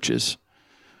churches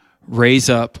raise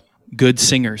up good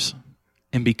singers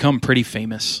and become pretty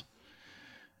famous,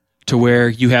 to where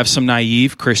you have some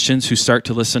naive Christians who start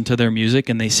to listen to their music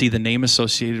and they see the name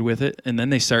associated with it, and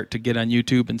then they start to get on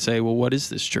YouTube and say, well, what is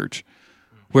this church?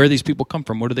 Where do these people come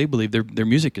from? What do they believe? Their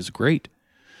music is great.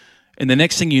 And the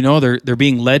next thing you know, they're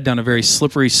being led down a very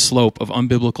slippery slope of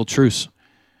unbiblical truths.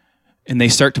 And they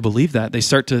start to believe that. They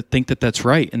start to think that that's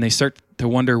right. And they start to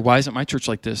wonder, why isn't my church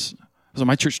like this? Why doesn't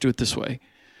my church do it this way?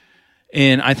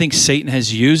 And I think Satan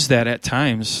has used that at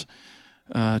times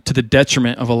to the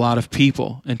detriment of a lot of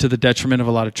people and to the detriment of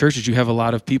a lot of churches. You have a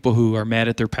lot of people who are mad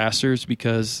at their pastors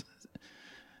because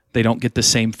they don't get the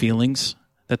same feelings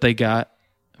that they got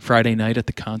Friday night at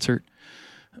the concert.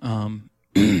 And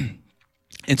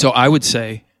so I would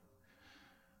say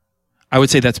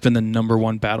that's been the number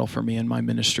one battle for me in my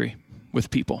ministry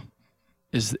with people,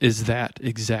 is that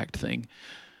exact thing.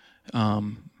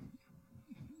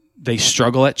 They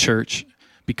struggle at church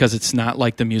because it's not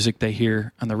like the music they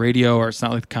hear on the radio, or it's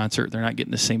not like the concert. They're not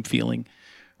getting the same feeling,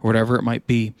 or whatever it might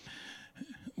be.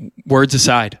 Words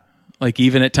aside, like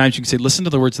even at times you can say, listen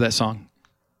to the words of that song.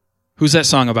 Who's that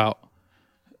song about?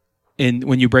 And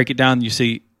when you break it down, you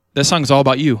see, that song is all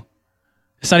about you.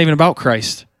 It's not even about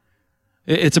Christ.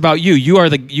 It's about you. You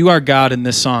are God in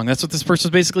this song. That's what this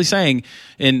person's basically saying.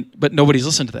 But nobody's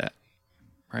listened to that,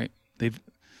 right? They've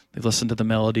listened to the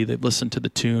melody, they've listened to the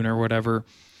tune or whatever.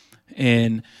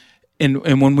 And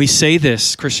when we say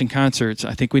this, Christian concerts,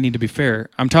 I think we need to be fair.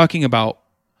 I'm talking about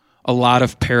a lot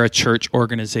of parachurch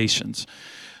organizations.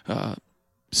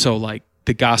 So like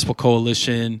the Gospel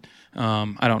Coalition,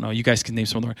 I don't know, you guys can name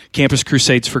some more. Campus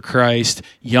Crusades for Christ,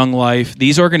 Young Life,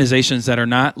 these organizations that are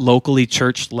not locally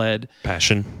church-led.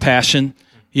 Passion.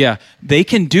 Yeah, they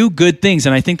can do good things,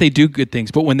 and I think they do good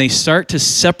things. But when they start to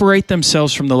separate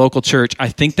themselves from the local church, I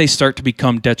think they start to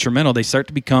become detrimental. They start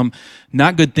to become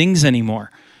not good things anymore.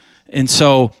 And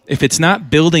so if it's not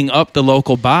building up the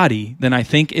local body, then I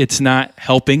think it's not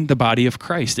helping the body of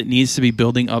Christ. It needs to be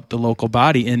building up the local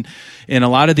body. And in a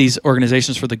lot of these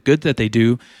organizations, for the good that they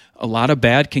do, a lot of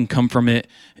bad can come from it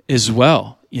as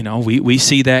well. You know, we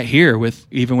see that here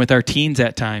even with our teens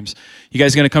at times. You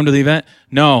guys going to come to the event?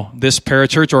 No, this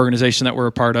parachurch organization that we're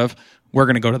a part of, we're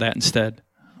going to go to that instead.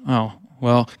 Oh,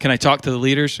 well, can I talk to the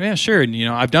leaders? Yeah, sure. And,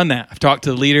 I've done that. I've talked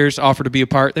to the leaders, offered to be a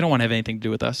part. They don't want to have anything to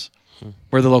do with us.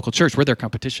 We're the local church. We're their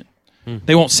competition.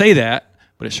 They won't say that,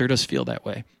 but it sure does feel that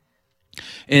way.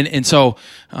 And so,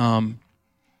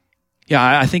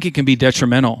 I think it can be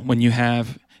detrimental when you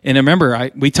have. And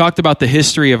remember, we talked about the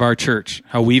history of our church,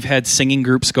 how we've had singing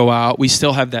groups go out. We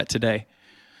still have that today.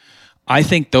 I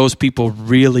think those people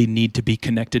really need to be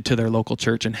connected to their local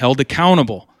church and held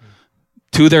accountable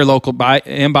to their local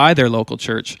by their local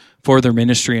church for their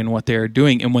ministry and what they're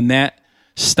doing. And when that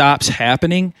stops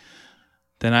happening,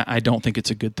 then I don't think it's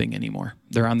a good thing anymore.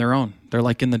 They're on their own. They're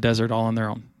like in the desert, all on their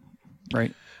own,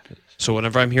 right? So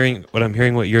whenever I'm hearing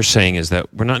what you're saying is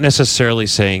that we're not necessarily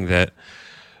saying that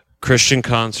Christian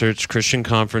concerts, Christian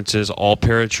conferences, all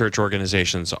parachurch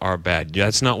organizations are bad.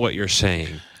 That's not what you're saying.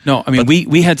 No, I mean,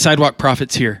 we had Sidewalk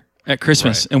Prophets here at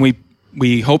Christmas, Right. and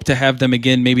we hope to have them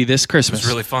again maybe this Christmas. It's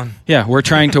really fun. Yeah, we're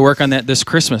trying to work on that this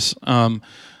Christmas.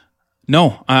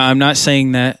 No, I'm not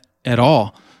saying that at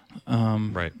all.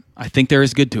 Right. I think there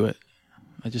is good to it.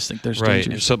 I just think there's Right.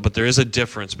 danger. So, but there is a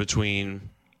difference between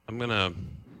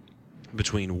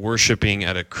worshiping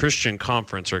at a Christian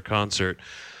conference or concert.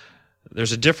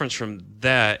 There's a difference from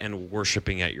that and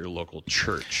worshiping at your local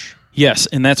church. Yes,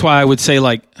 and that's why I would say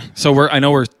I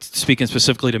know we're speaking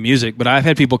specifically to music, but I've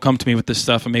had people come to me with this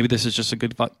stuff, and maybe this is just a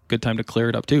good time to clear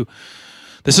it up too.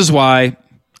 This is why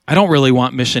I don't really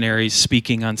want missionaries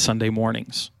speaking on Sunday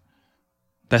mornings.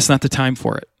 That's not the time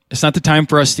for it. It's not the time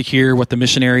for us to hear what the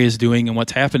missionary is doing and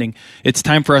what's happening. It's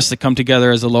time for us to come together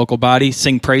as a local body,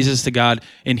 sing praises to God,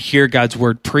 and hear God's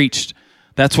word preached.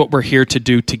 That's what we're here to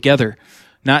do together,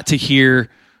 not to hear,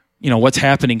 what's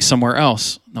happening somewhere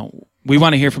else. No, we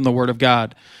want to hear from the word of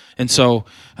God. And so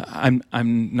I'm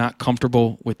not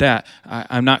comfortable with that.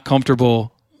 I'm not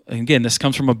comfortable, and again, this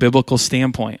comes from a biblical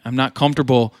standpoint. I'm not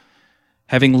comfortable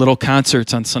having little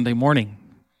concerts on Sunday morning.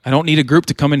 I don't need a group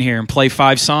to come in here and play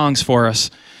 5 songs for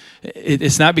us.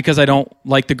 It's not because I don't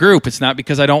like the group. It's not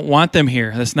because I don't want them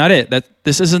here. That's not it.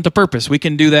 This isn't the purpose. We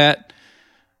can do that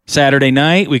Saturday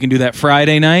night. We can do that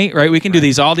Friday night, right? We can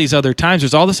do all these other times.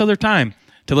 There's all this other time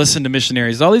to listen to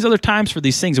missionaries. There's all these other times for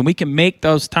these things, and we can make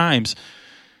those times.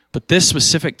 But this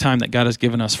specific time that God has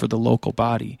given us for the local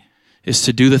body is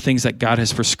to do the things that God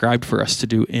has prescribed for us to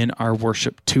do in our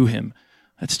worship to Him.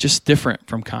 That's just different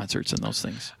from concerts and those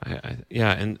things.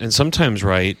 And sometimes,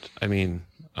 right, I mean,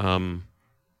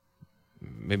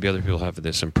 maybe other people have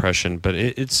this impression, but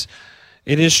it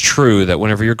is true that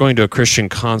whenever you're going to a Christian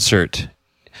concert,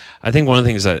 I think one of the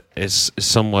things that is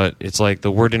somewhat, it's like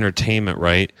the word entertainment,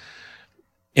 right?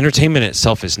 Entertainment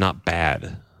itself is not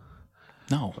bad.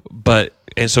 No.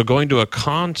 And so going to a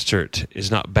concert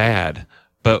is not bad,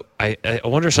 but I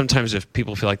wonder sometimes if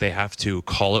people feel like they have to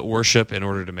call it worship in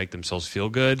order to make themselves feel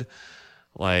good,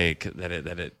 like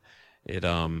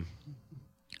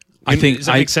I think does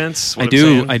that make sense? I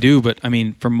do, but I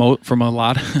mean, from a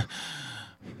lot,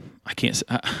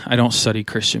 I don't study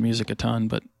Christian music a ton,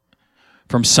 but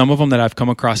from some of them that I've come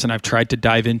across and I've tried to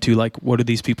dive into, like, what do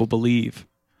these people believe?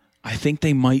 I think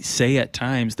they might say at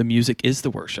times the music is the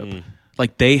worship.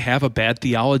 Like, they have a bad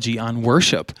theology on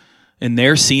worship, and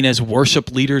they're seen as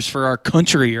worship leaders for our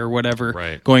country or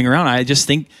whatever going around. I just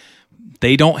think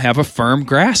they don't have a firm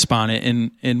grasp on it.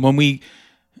 And when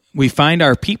we find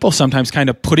our people sometimes kind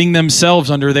of putting themselves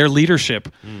under their leadership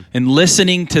and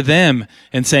listening to them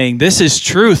and saying, this is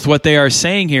truth, what they are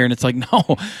saying here. And it's like,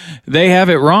 no, they have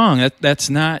it wrong. That's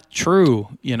not true,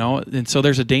 And so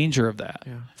there's a danger of that.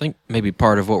 Yeah. I think maybe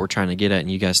part of what we're trying to get at,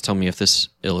 and you guys tell me if this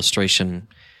illustration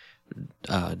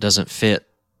doesn't fit,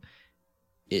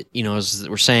 as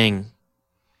we're saying,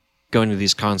 going to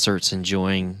these concerts,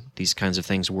 enjoying these kinds of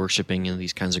things, worshiping in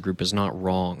these kinds of groups is not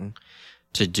wrong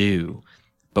to do.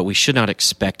 But we should not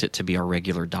expect it to be our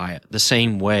regular diet. The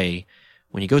same way,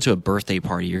 when you go to a birthday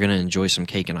party, you're going to enjoy some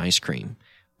cake and ice cream,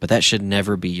 but that should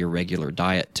never be your regular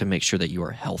diet to make sure that you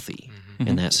are healthy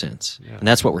in that sense. Yeah. And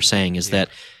that's what we're saying is that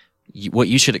what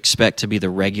you should expect to be the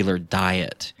regular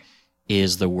diet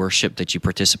is the worship that you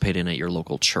participate in at your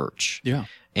local church. Yeah.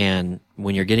 And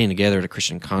when you're getting together at a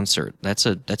Christian concert, that's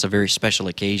a very special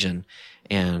occasion,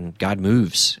 and God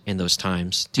moves in those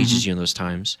times, teaches you in those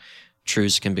times.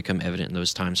 Truths can become evident in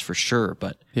those times for sure,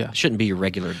 but it shouldn't be your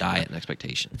regular diet and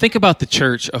expectation. Think about the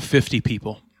church of 50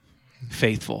 people,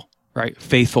 faithful, right?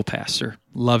 Faithful pastor,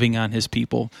 loving on his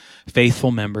people,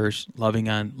 faithful members, loving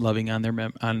on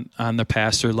their on the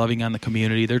pastor, loving on the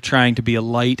community. They're trying to be a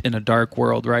light in a dark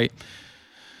world, right?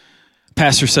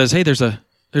 Pastor says, "Hey, there's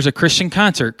a Christian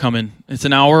concert coming. It's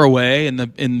an hour away in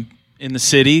the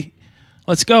city.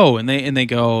 Let's go." And they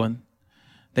go, and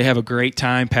they have a great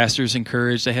time. Pastor's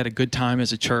encouraged. They had a good time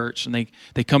as a church, and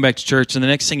they come back to church. And the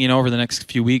next thing you know, over the next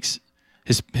few weeks,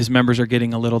 his members are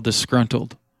getting a little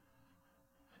disgruntled.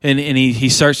 And he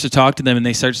starts to talk to them, and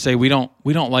they start to say, we don't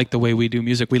like the way we do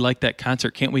music. We like that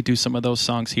concert. Can't we do some of those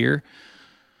songs here?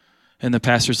 And the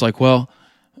pastor's like, well,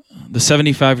 the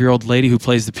 75-year-old lady who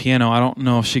plays the piano, I don't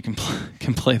know if she can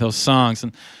play those songs.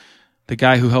 And the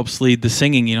guy who helps lead the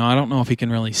singing, I don't know if he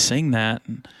can really sing that.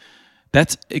 And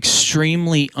that's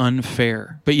extremely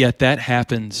unfair. But yet that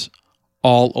happens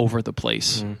all over the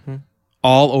place. Mm-hmm.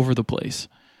 All over the place.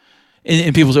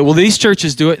 And people say, well, these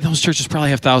churches do it. Those churches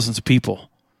probably have thousands of people.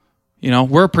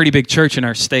 We're a pretty big church in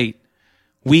our state.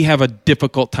 We have a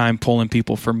difficult time pulling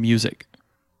people for music.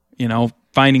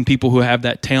 Finding people who have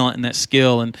that talent and that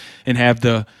skill and have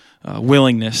the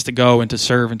willingness to go and to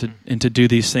serve and to do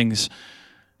these things,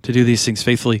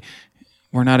 faithfully.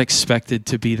 We're not expected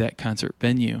to be that concert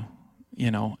venue,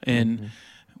 and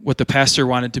what the pastor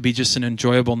wanted to be just an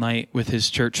enjoyable night with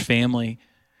his church family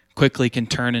quickly can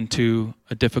turn into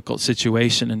a difficult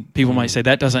situation. And people might say,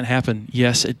 that doesn't happen.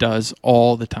 Yes, it does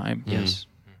all the time. Yes.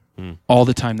 All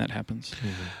the time that happens.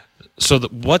 So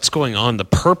what's going on, the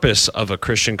purpose of a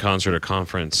Christian concert or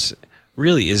conference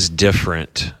really is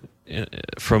different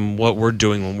from what we're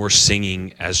doing when we're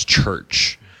singing as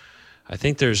church. I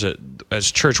think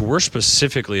as church, we're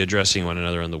specifically addressing one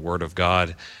another in the Word of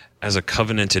God as a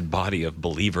covenanted body of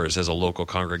believers, as a local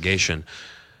congregation.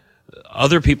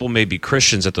 Other people may be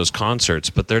Christians at those concerts,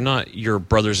 but they're not your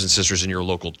brothers and sisters in your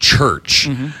local church,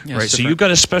 right? So you've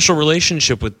got a special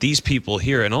relationship with these people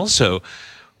here. And also,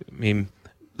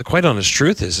 the quite honest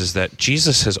truth is that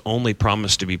Jesus has only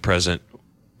promised to be present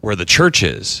where the church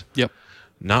is. Yep.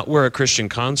 Not where a Christian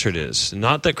concert is.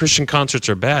 Not that Christian concerts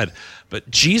are bad, but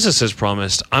Jesus has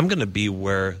promised, I'm going to be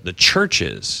where the church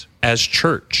is, as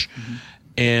church. Mm-hmm.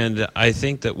 And I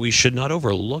think that we should not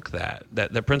overlook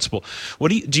that principle.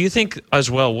 What do you think as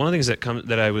well? One of the things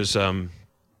that I was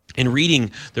in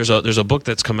reading, there's a book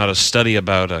that's come out, a study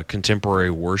about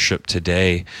contemporary worship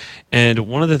today, and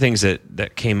one of the things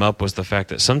that came up was the fact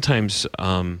that sometimes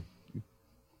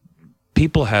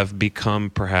people have become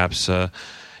perhaps I'll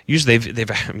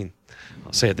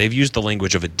say it, they've used the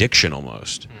language of addiction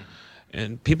almost,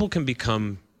 and people can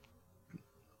become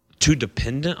too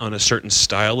dependent on a certain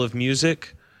style of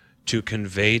music to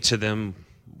convey to them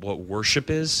what worship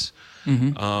is.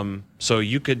 Mm-hmm. So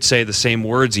you could say the same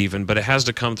words even, but it has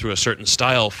to come through a certain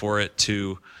style for it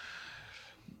to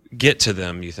get to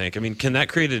them, you think? Can that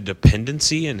create a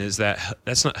dependency, and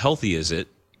that's not healthy, is it?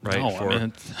 Right?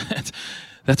 No,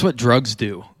 that's what drugs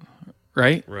do,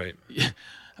 right? Right.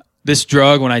 This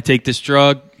drug, when I take this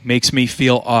drug, makes me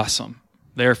feel awesome.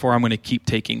 Therefore, I'm going to keep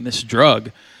taking this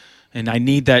drug. And I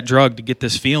need that drug to get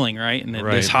this feeling, right? And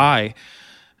this high.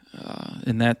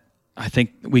 And that, I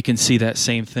think we can see that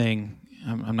same thing.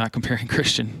 I'm not comparing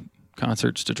Christian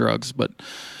concerts to drugs, but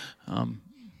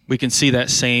we can see that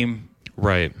same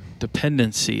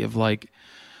dependency of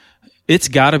it's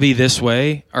got to be this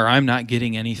way or I'm not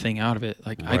getting anything out of it.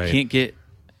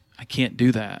 I can't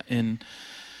do that. And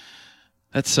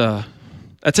that's a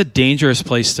dangerous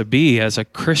place to be as a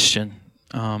Christian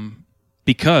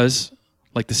because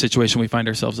like the situation we find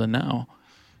ourselves in now,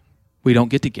 we don't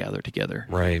get to gather together.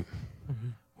 Right.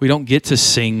 Mm-hmm. We don't get to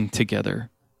sing together,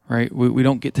 right? We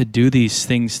don't get to do these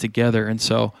things together. And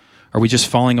so are we just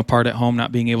falling apart at home,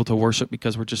 not being able to worship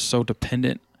because we're just so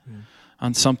dependent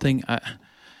on something?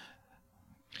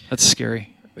 That's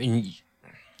scary.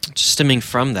 Stemming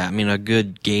from that, a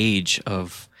good gauge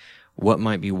of what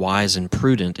might be wise and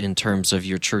prudent in terms of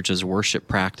your church's worship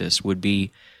practice would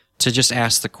be to just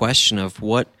ask the question of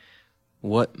what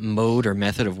mode or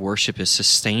method of worship is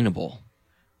sustainable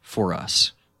for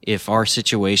us. If our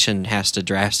situation has to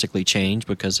drastically change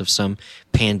because of some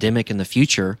pandemic in the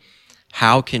future,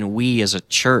 how can we as a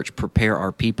church prepare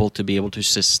our people to be able to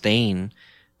sustain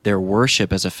their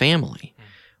worship as a family?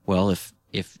 Well,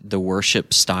 if the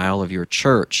worship style of your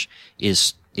church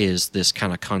is this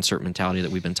kind of concert mentality that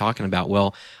we've been talking about,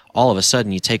 well, all of a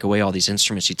sudden you take away all these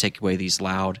instruments, you take away these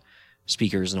loud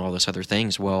speakers and all those other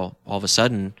things. Well, all of a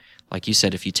sudden, like you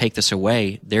said, if you take this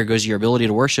away, there goes your ability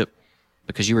to worship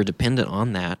because you were dependent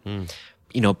on that.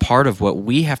 Part of what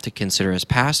we have to consider as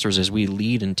pastors as we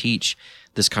lead and teach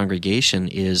this congregation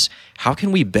is how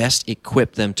can we best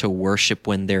equip them to worship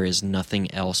when there is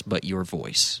nothing else but your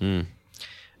voice?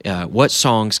 What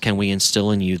songs can we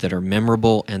instill in you that are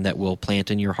memorable and that will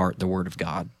plant in your heart the Word of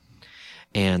God?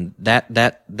 And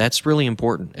that's really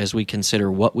important as we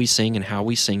consider what we sing and how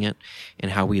we sing it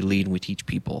and how we lead and we teach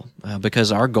people.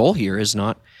 Because our goal here is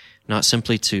not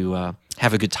simply to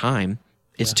have a good time,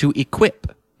 it's to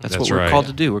equip. That's what we're called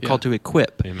to do. We're called to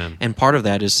equip. Amen. And part of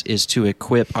that is to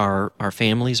equip our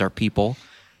families, our people,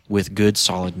 with good,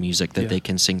 solid music that they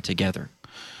can sing together.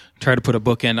 Try to put a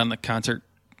bookend on the concert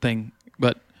thing,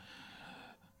 but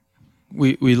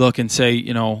we look and say,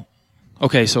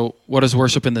 okay, so what does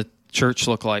worship in the church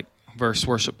look like versus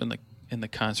worship in the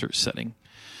concert setting?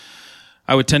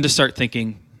 I would tend to start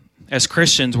thinking, as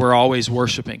Christians, we're always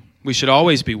worshiping. We should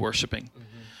always be worshiping.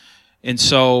 And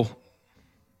so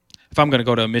if I'm going to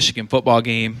go to a Michigan football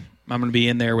game, I'm going to be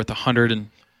in there with 100 and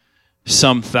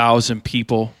some thousand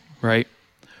people, right?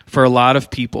 For a lot of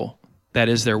people, that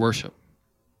is their worship.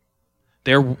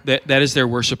 That is their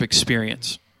worship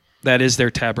experience. That is their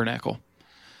tabernacle.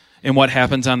 And what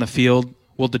happens on the field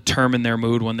will determine their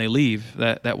mood when they leave.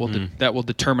 That will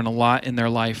determine a lot in their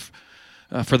life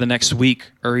for the next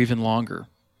week or even longer.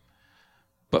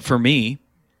 But for me,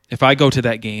 if I go to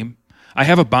that game, I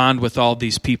have a bond with all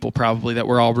these people probably that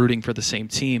we're all rooting for the same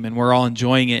team, and we're all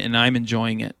enjoying it, and I'm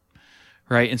enjoying it,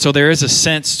 right? And so there is a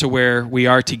sense to where we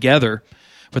are together,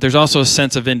 but there's also a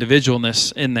sense of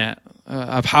individualness in that,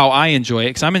 of how I enjoy it,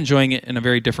 because I'm enjoying it in a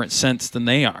very different sense than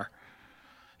they are.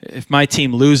 If my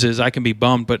team loses, I can be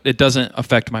bummed, but it doesn't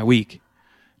affect my week.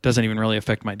 It doesn't even really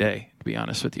affect my day, to be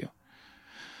honest with you.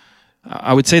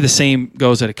 I would say the same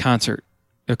goes at a concert,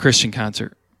 a Christian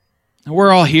concert.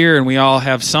 We're all here and we all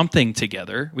have something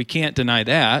together. We can't deny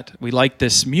that. We like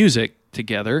this music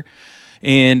together.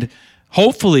 And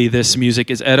hopefully this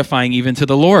music is edifying even to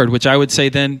the Lord, which I would say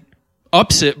then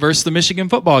ups it versus the Michigan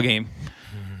football game.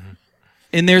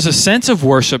 And there's a sense of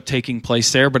worship taking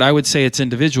place there, but I would say it's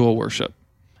individual worship.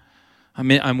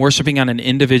 I'm worshiping on an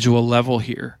individual level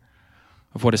here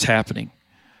of what is happening.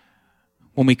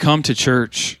 When we come to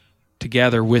church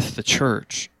together with the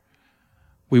church,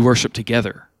 we worship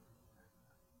together.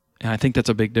 And I think that's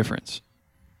a big difference.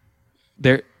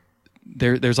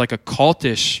 There's like a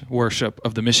cultish worship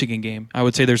of the Michigan game. I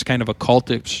would say there's kind of a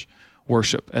cultish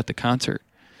worship at the concert.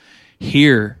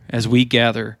 Here, as we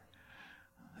gather,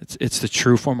 it's the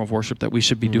true form of worship that we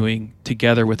should be doing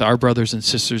together with our brothers and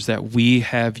sisters that we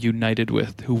have united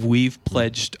with, who we've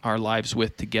pledged our lives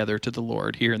with together to the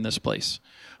Lord here in this place,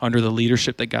 under the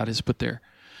leadership that God has put there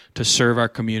to serve our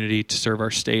community, to serve our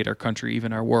state, our country,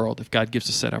 even our world, if God gives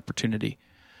us that opportunity.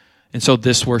 And so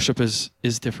this worship is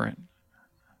different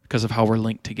because of how we're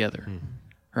linked together,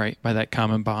 right? By that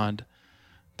common bond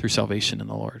through salvation in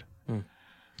the Lord.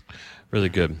 Really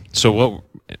good. So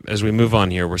as we move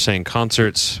on here, we're saying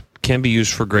concerts can be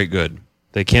used for great good.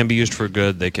 They can be used for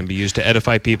good. They can be used to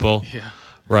edify people,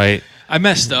 right? I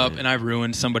messed up and I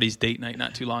ruined somebody's date night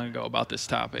not too long ago about this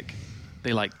topic.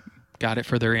 They got it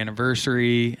for their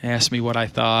anniversary, asked me what I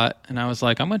thought, and I was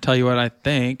like, I'm going to tell you what I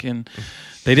think, and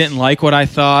they didn't like what I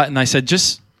thought, and I said,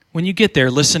 just when you get there,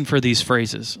 listen for these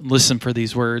phrases, listen for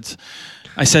these words.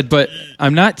 I said, but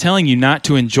I'm not telling you not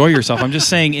to enjoy yourself. I'm just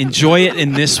saying enjoy it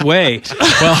in this way.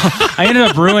 Well, I ended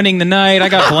up ruining the night. I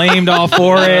got blamed all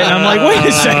for it. And I'm like, wait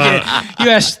a second.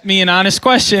 You asked me an honest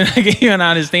question. I gave you an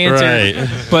honest answer. Right.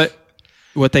 But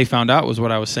what they found out was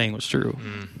what I was saying was true.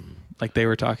 Like they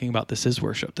were talking about, this is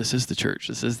worship. This is the church.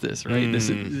 This is this, right? This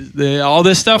is all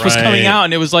this stuff was coming out.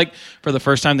 And it was like, for the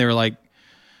first time, they were like,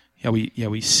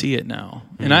 we see it now.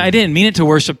 And I didn't mean it to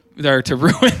worship or to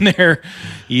ruin their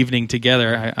evening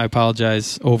together. I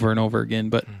apologize over and over again,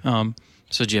 but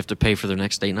So did you have to pay for their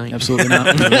next date night? absolutely not.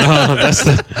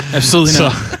 Absolutely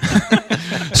not.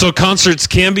 So concerts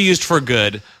can be used for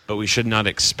good, but we should not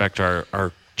expect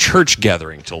our church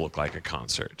gathering to look like a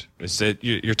concert.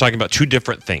 You're talking about two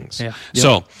different things. Yeah.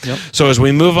 So as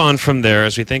we move on from there,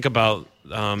 as we think about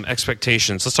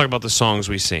expectations, let's talk about the songs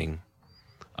we sing.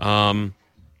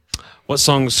 What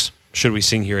songs should we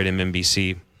sing here at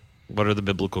MMBC? What are the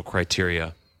biblical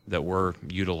criteria that we're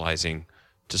utilizing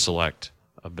to select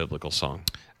a biblical song?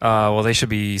 Well, they should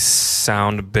be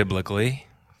sound biblically,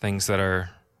 things that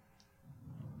are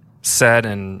said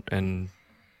and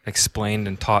explained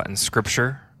and taught in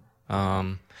Scripture.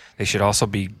 They should also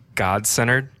be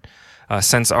God-centered.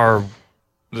 Since the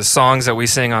songs that we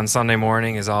sing on Sunday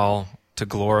morning is all to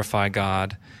glorify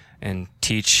God and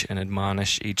teach and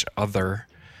admonish each other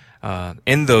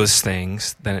in those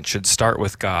things, then it should start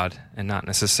with God and not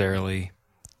necessarily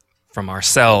from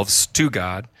ourselves to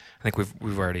God. I think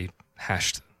we've already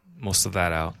hashed most of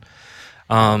that out.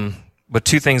 But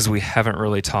two things we haven't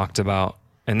really talked about,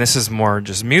 and this is more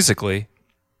just musically,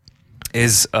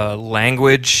 is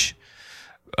language,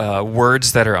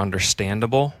 words that are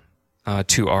understandable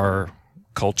to our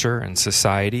culture and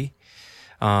society,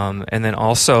 and then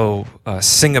also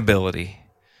singability.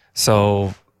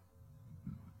 So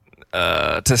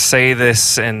to say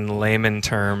this in layman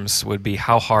terms would be,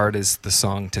 how hard is the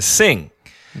song to sing?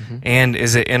 And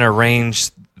is it in a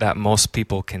range that most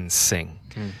people can sing?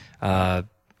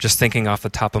 Just thinking off the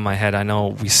top of my head, I know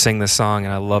we sing this song,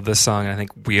 and I love this song, and I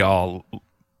think we all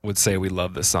would say we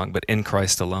love this song, but In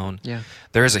Christ Alone,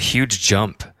 there is a huge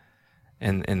jump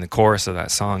in the chorus of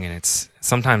that song, and it's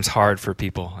sometimes hard for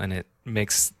people, and it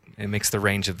makes the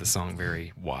range of the song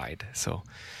very wide. So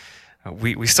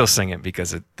we still sing it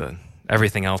because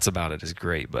everything else about it is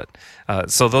great. But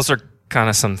so those are kind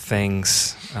of some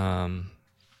things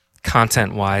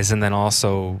content-wise, and then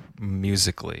also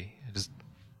musically.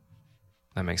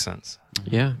 That makes sense.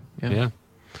 Yeah. Yeah,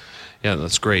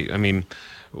 that's great. I mean,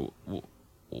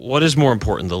 what is more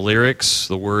important, the lyrics,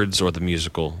 the words, or the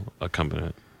musical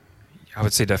accompaniment? I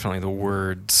would say definitely the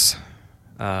words.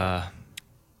 What's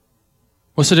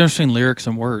the difference between lyrics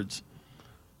and words?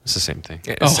 It's the same thing.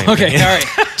 Same Okay, thing. all right.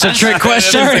 It's a trick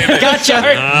question. Gotcha.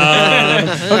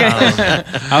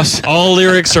 Okay. All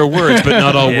lyrics are words, but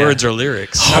not all words are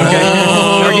lyrics.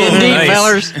 We're getting deep,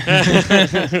 nice.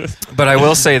 fellers. But I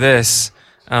will say this,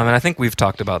 and I think we've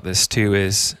talked about this too,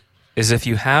 is if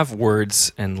you have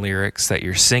words and lyrics that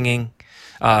you're singing,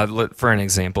 for an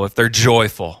example, if they're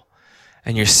joyful,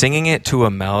 and you're singing it to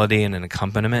a melody and an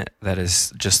accompaniment that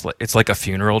is just it's like a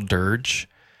funeral dirge,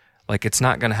 like it's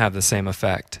not going to have the same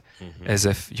effect as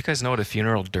if, you guys know what a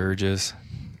funeral dirge is?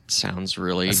 Sounds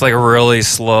really... It's like a really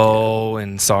slow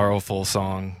and sorrowful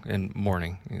song of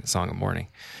mourning. So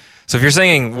if you're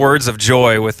singing words of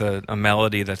joy with a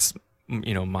melody that's,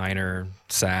 minor,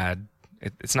 sad,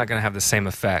 it's not going to have the same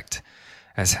effect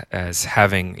as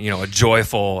having, a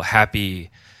joyful,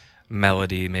 happy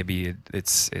melody. Maybe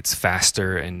it's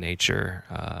faster in nature.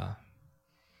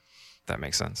 That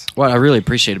makes sense. What I really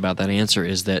appreciate about that answer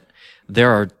is that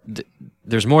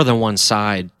there's more than one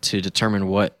side to determine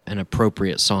what an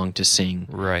appropriate song to sing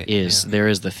is. Yeah. There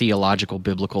is the theological,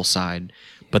 biblical side,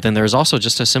 but then there's also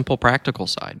just a simple, practical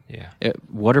side. Yeah.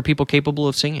 What are people capable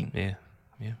of singing? Yeah.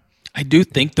 I do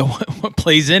think, though, what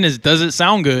plays in is, does it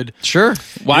sound good? Sure.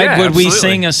 Why would we absolutely.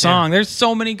 sing a song? There's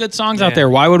so many good songs out there.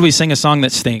 Why would we sing a song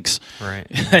that stinks? Right.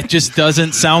 That just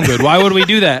doesn't sound good. Why would we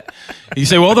do that? You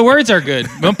say, well, the words are good.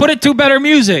 Well, put it to better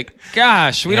music.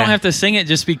 Gosh, we don't have to sing it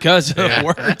just because of the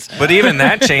words. But even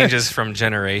that changes from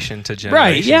generation to generation.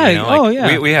 Right,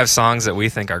 yeah. We have songs that we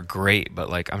think are great,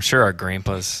 but I'm sure our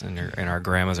grandpas and our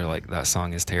grandmas are like, that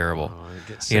song is terrible. I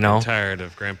get sick and tired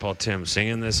of Grandpa Tim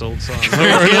singing this old song.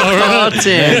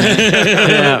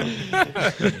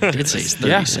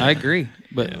 Yes, I agree.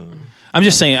 But I'm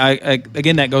just saying,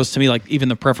 again, that goes to me, like, even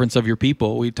the preference of your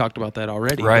people. We talked about that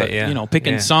already. Right, but,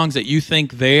 picking songs that you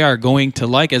think they are going to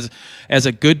like, as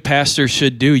a good pastor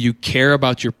should do. You care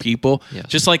about your people. Yes.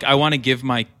 Just like I want to give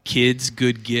my kids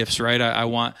good gifts, right? I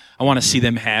want to see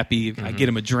them happy. I get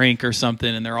them a drink or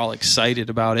something, and they're all excited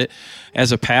about it.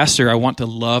 As a pastor, I want to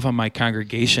love on my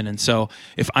congregation. And so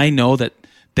if I know that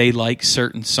they like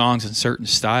certain songs and certain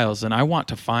styles, and I want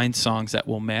to find songs that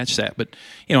will match that. But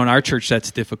in our church, that's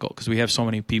difficult because we have so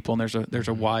many people, and there's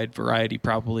a wide variety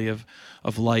probably of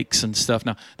likes and stuff.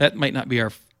 Now, that might not be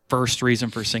our first reason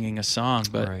for singing a song,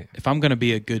 but if I'm going to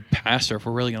be a good pastor, if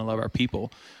we're really going to love our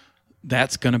people,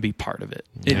 that's going to be part of it.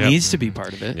 It needs to be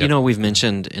part of it. We've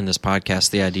mentioned in this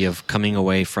podcast the idea of coming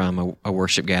away from a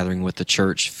worship gathering with the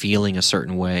church feeling a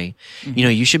certain way.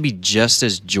 You should be just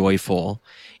as joyful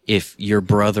if your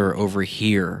brother over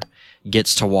here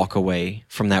gets to walk away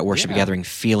from that worship gathering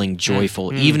feeling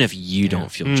joyful, even if you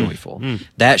don't feel joyful.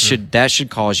 That should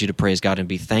cause you to praise God and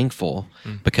be thankful,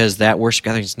 because that worship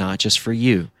gathering is not just for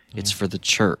you; it's for the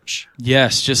church.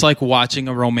 Yes, just like watching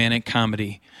a romantic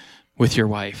comedy with your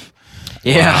wife.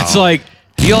 Yeah, it's like.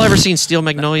 Have you all ever seen Steel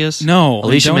Magnolias? No,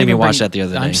 Alicia made me watch that the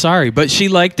other day. I'm sorry, but she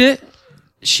liked it.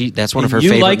 That's one of her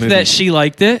favorite movies. You liked that she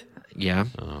liked it? Yeah,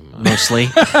 mostly.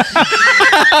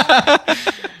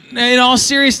 In all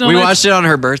seriousness, we watched it on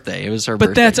her birthday. It was her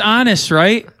birthday. But that's honest,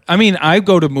 right? I mean, I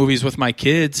go to movies with my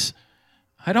kids.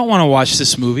 I don't want to watch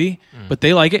this movie, but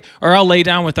they like it. Or I'll lay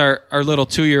down with our little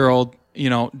 2-year-old,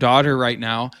 daughter right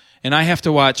now, and I have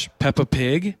to watch Peppa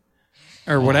Pig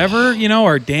or whatever,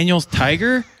 or Daniel's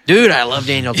Tiger. Dude, I love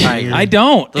Daniel Tiger. I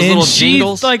don't. Those and little she's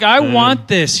jingles. like, I want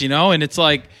this, and it's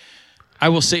like, I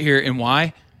will sit here, and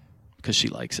why? Because she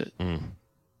likes it.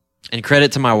 And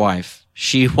credit to my wife.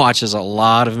 She watches a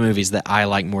lot of movies that I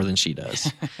like more than she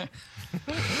does.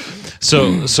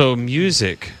 So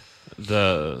music,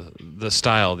 the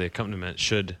style, the accompaniment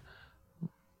should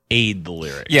aid the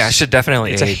lyrics. Yeah, it should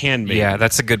definitely It's a aid. handmaiden. Yeah,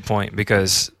 that's a good point,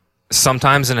 because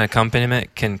sometimes an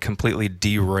accompaniment can completely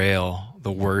derail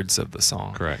the words of the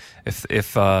song. Correct.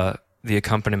 If the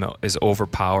accompaniment is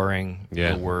overpowering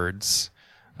Yeah. the words,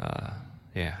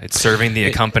 it's serving the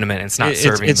accompaniment. It's not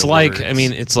serving. It's the like words. I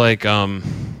mean, it's like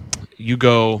you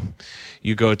go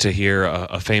to hear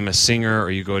a famous singer,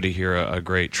 or you go to hear a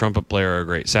great trumpet player or a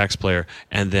great sax player,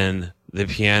 and then the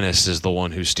pianist is the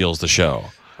one who steals the show.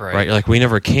 Right? You're like, we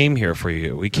never came here for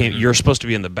you. We came. You're supposed to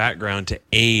be in the background to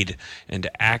aid and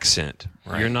to accent.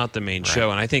 You're not the main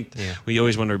show. And I think we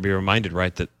always want to be reminded,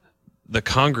 right, that the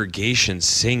congregation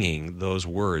singing those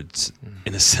words,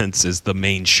 in a sense, is the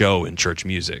main show in church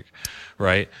music.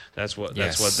 Right? That's what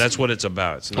it's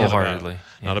about. It's not Wholeheartedly.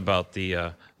 not about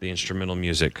the instrumental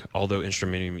music, although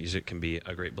instrumental music can be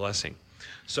a great blessing.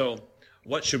 So,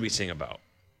 what should we sing about?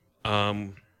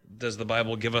 Does the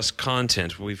Bible give us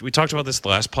content? We talked about this the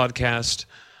last podcast.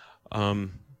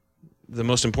 The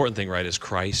most important thing, right, is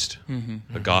Christ,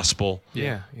 the gospel.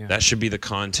 Yeah. That should be the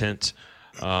content.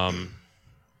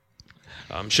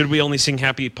 Should we only sing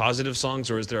happy, positive songs,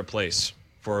 or is there a place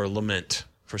for lament,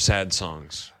 for sad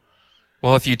songs?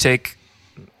 Well, if you take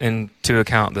into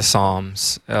account the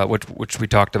Psalms, which we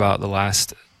talked about the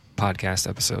last podcast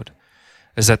episode,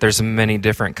 is that there's many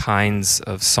different kinds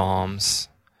of Psalms,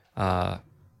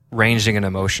 ranging in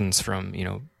emotions from,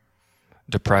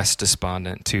 depressed,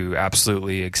 despondent to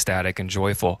absolutely ecstatic and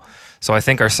joyful. So I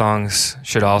think our songs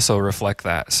should also reflect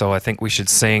that. So I think we should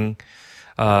sing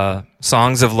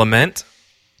songs of lament,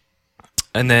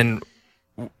 and then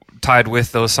tied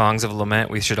with those songs of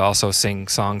lament, we should also sing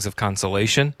songs of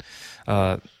consolation,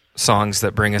 songs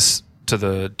that bring us to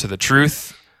the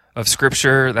truth of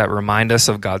Scripture, that remind us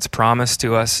of God's promise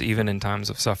to us, even in times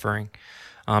of suffering.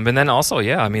 And then also,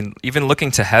 even looking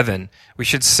to heaven, we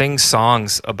should sing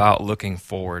songs about looking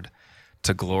forward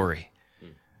to glory.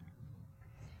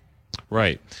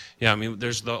 Right. Yeah,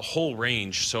 there's the whole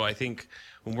range. So I think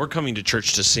when we're coming to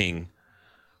church to sing,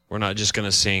 we're not just going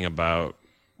to sing about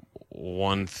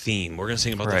one theme. We're going to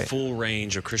sing about the full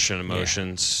range of Christian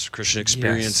emotions, Christian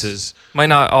experiences. Yes. Might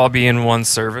not all be in one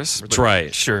service. That's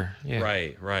right. Sure. Yeah.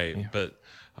 Right. Yeah. But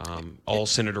all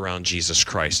centered around Jesus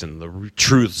Christ and the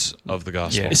truths of the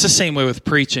gospel. It's the same way with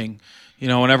preaching.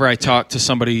 Whenever I talk to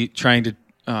somebody trying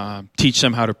to teach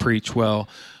them how to preach,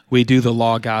 we do the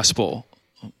law gospel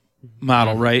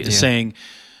model, right? Yeah. Saying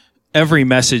every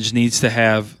message needs to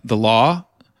have the law,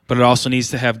 but it also needs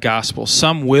to have gospel.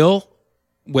 Some will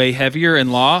weigh heavier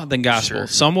in law than gospel. Sure.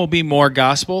 Some will be more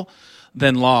gospel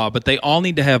than law, but they all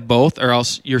need to have both, or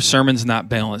else your sermon's not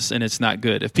balanced and it's not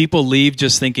good. If people leave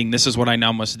just thinking this is what I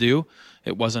now must do,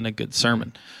 it wasn't a good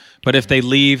sermon. But if they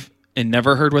leave and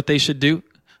never heard what they should do,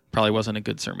 probably wasn't a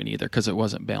good sermon either, because it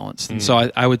wasn't balanced. And so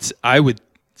I would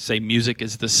say music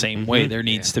is the same way. There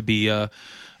needs to be a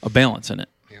balance in it.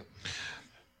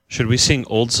 Should we sing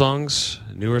old songs,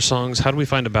 newer songs? How do we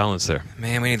find a balance there?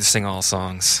 Man, we need to sing all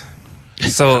songs.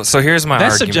 So here's my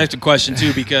That's a argument. subjective question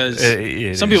too, because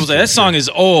It some is, people say that song is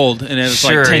old and it's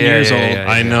Sure, like 10 years old.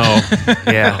 I know.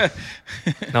 Yeah.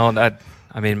 No,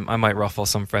 I might ruffle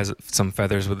some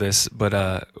feathers with this,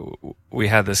 but we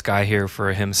had this guy here for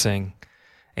a hymn sing,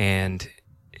 and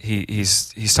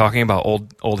he's talking about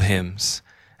old hymns,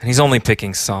 and he's only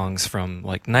picking songs from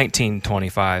like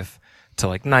 1925 to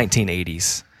like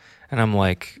 1980s, and I'm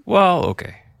like, well,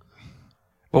 okay.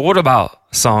 But what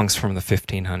about songs from the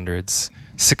 1500s,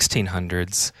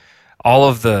 1600s, all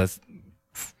of the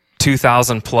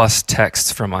 2,000 plus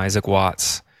texts from Isaac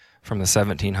Watts from the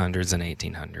 1700s and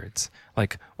 1800s?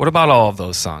 Like, what about all of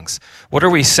those songs? What are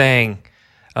we saying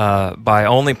by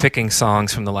only picking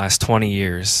songs from the last 20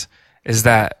 years is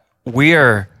that we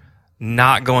are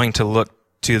not going to look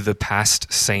to the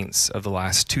past saints of the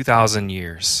last 2,000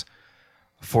 years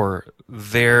for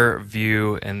their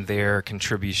view and their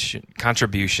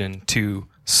contribution to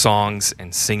songs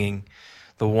and singing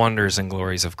the wonders and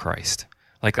glories of Christ.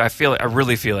 Like, I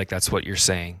really feel like that's what you're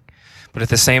saying. But at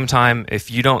the same time, if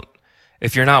you're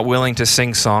not willing to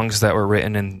sing songs that were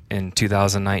written in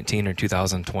 2019 or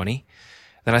 2020,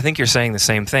 then I think you're saying the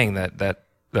same thing, that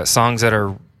songs that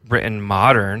are written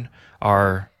modern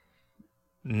are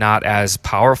not as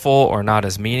powerful or not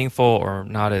as meaningful or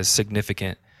not as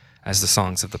significant as the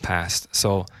songs of the past.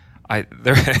 So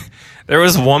there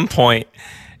was one point,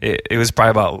 it was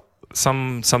probably about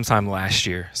sometime last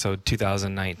year, so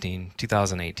 2019,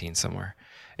 2018 somewhere,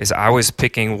 is I was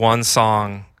picking one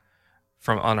song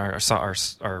from on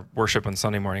our worship on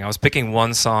Sunday morning. I was picking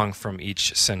one song from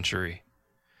each century.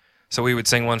 So we would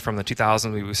sing one from the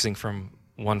 2000s, we would sing from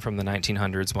one from the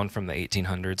 1900s, one from the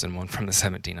 1800s, and one from the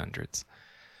 1700s.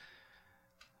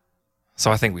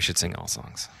 So I think we should sing all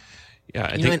songs. Yeah,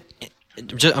 I You know,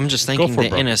 think I'm just thinking for it, that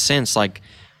bro. in a sense, like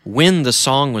when the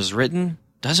song was written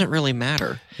doesn't really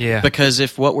matter. Yeah. Because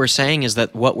if what we're saying is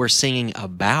that what we're singing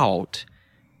about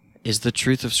is the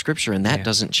truth of Scripture, and that Yeah.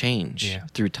 doesn't change Yeah.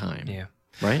 through time. Yeah.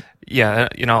 Right? Yeah,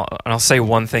 and I'll say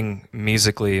one thing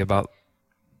musically about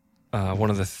one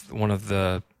of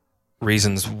the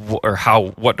reasons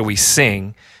what do we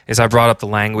sing is I brought up the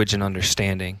language and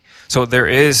understanding. So there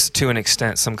is, to an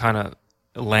extent, some kind of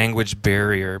language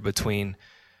barrier between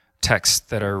texts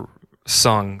that are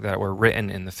sung that were written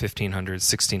in the 1500s,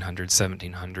 1600s,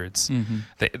 1700s. Mm-hmm.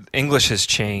 The English has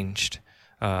changed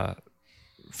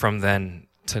from then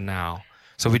to now.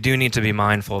 So we do need to be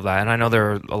mindful of that. And I know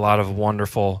there are a lot of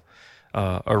wonderful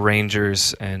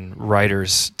arrangers and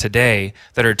writers today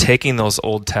that are taking those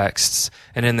old texts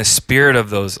and in the spirit of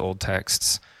those old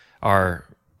texts are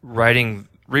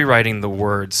rewriting the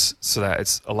words so that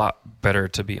it's a lot better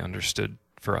to be understood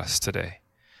for us today.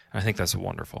 And I think that's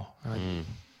wonderful.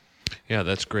 Yeah,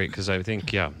 that's great because I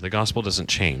think, the gospel doesn't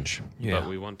change, Yeah. but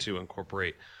we want to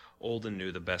incorporate old and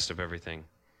new, the best of everything.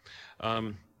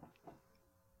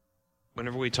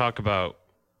 Whenever we talk about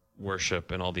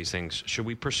worship and all these things, should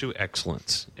we pursue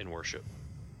excellence in worship?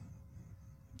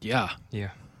 Yeah. Yeah.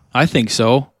 I think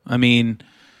so. I mean,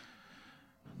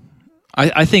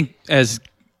 I think as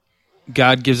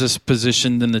God gives us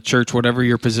position in the church, whatever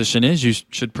your position is, you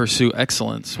should pursue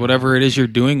excellence. Whatever it is you're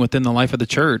doing within the life of the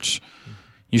church,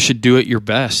 you should do it your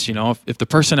best. You know, if the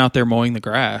person out there mowing the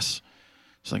grass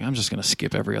is like, I'm just going to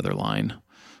skip every other line,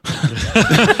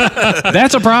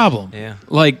 that's a problem. Yeah.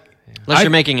 Like, Unless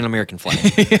you're making an American flag.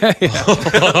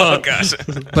 Oh, gosh.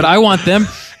 but I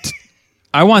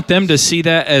want them to see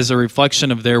that as a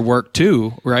reflection of their work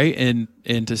too, right?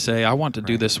 And to say, I want to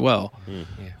do this well.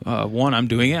 One, I'm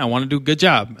doing it. I want to do a good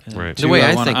job. And Right. two, The way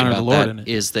I want think to honor about the Lord that in it.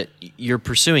 is that you're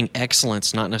pursuing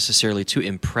excellence not necessarily to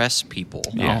impress people,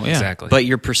 Yeah. Exactly. but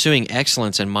you're pursuing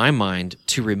excellence, in my mind,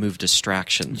 to remove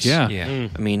distractions. Yeah. yeah.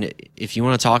 I mean, if you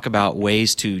want to talk about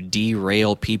ways to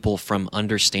derail people from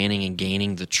understanding and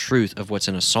gaining the truth of what's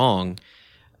in a song,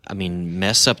 I mean,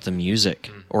 mess up the music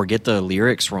or get the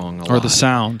lyrics wrong a lot. Or the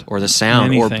sound. Or the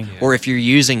sound. Anything. Or if you're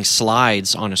using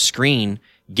slides on a screen,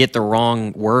 get the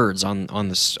wrong words on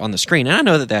the screen. And I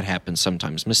know that happens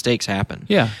sometimes. Mistakes happen.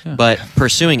 Yeah. But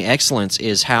pursuing excellence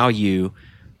is how you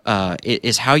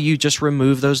just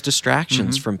remove those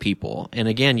distractions from people. And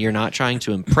again, you're not trying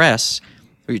to impress.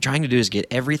 What you're trying to do is get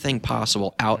everything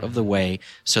possible out of the way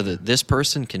so that this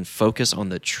person can focus on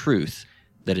the truth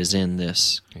that is in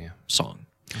this song.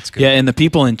 That's good. Yeah, and the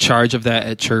people in charge of that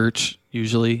at church,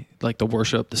 usually, like the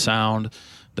worship, the sound,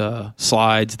 the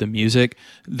slides, the music,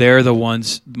 they're the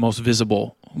ones most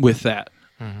visible with that,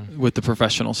 with the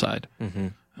professional side.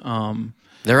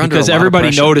 They're under a Because lot of everybody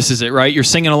pressure. notices it, right? You're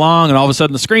singing along, and all of a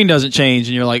sudden the screen doesn't change,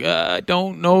 and you're like, I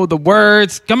don't know the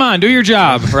words. Come on, do your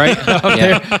job, right? Up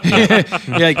there.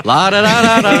 You're like, La da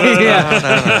da da da.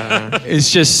 yeah.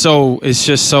 It's just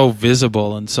so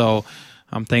visible, and so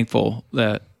I'm thankful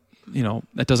that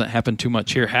that doesn't happen too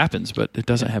much here. It happens, but it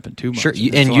doesn't happen too much. Sure, It's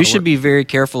a and lot you of should work. be very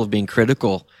careful of being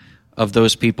critical of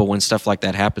those people when stuff like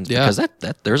that happens, Yeah. because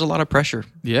that there's a lot of pressure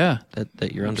Yeah,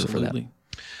 that you're under for that. absolutely.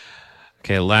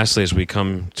 Okay, lastly, as we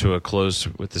come to a close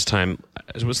with this time,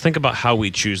 let's think about how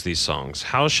we choose these songs.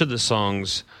 How should the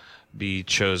songs be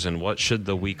chosen? What should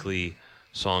the weekly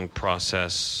song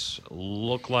process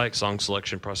look like? Song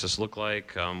selection process look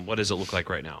like? What does it look like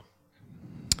right now?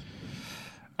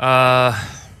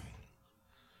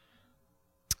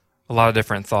 A lot of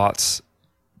different thoughts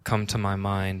come to my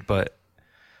mind, but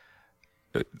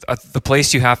the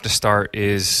place you have to start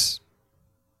is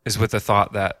with the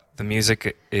thought that the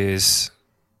music is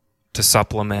to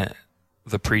supplement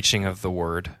the preaching of the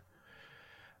word.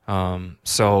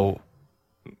 So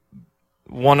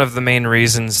one of the main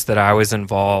reasons that I was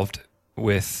involved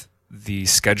with the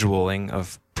scheduling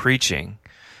of preaching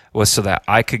was so that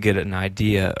I could get an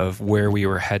idea of where we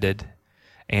were headed,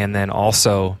 and then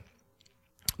also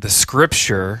the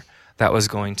scripture that was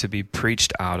going to be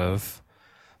preached out of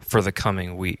for the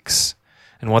coming weeks.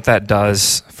 And what that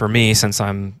does for me, since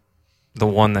I'm the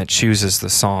one that chooses the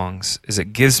songs, is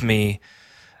it gives me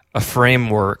a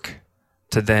framework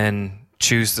to then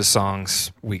choose the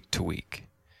songs week to week.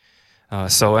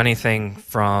 So anything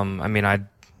from,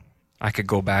 I could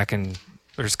go back and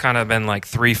there's kind of been like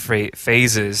three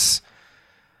phases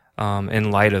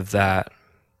in light of that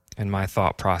in my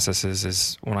thought processes.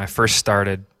 Is when I first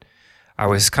started, I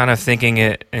was kind of thinking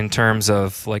it in terms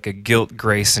of like a guilt,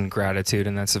 grace, and gratitude,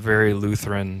 and that's a very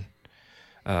Lutheran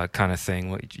kind of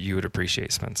thing. What you would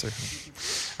appreciate, Spencer.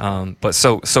 But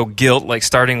so guilt, like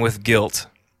starting with guilt,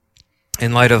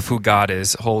 in light of who God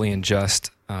is, holy and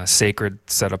just, sacred,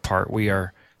 set apart. We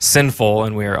are sinful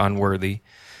and we are unworthy.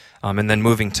 And then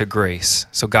moving to grace.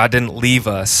 So God didn't leave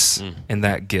us in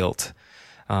that guilt.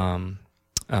 And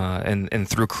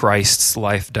through Christ's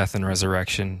life, death, and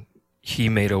resurrection, he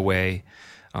made a way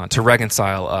to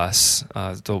reconcile us.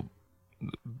 The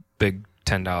big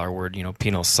 $10 word,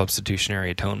 penal substitutionary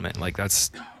atonement. Like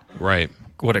that's Right.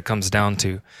 what it comes down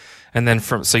to. And then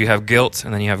so you have guilt,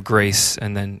 and then you have grace,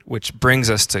 and then which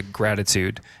brings us to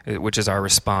gratitude, which is our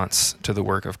response to the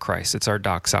work of Christ. It's our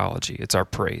doxology. It's our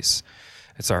praise.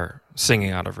 It's our singing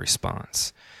out of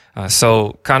response.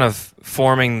 So kind of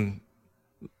forming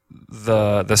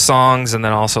the songs and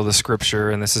then also the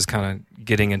scripture, and this is kind of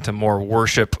getting into more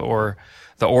worship or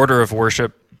the order of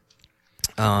worship,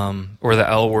 or the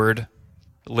L word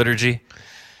liturgy,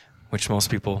 which most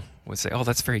people would say, oh,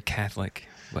 that's very Catholic.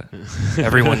 But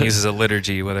everyone uses a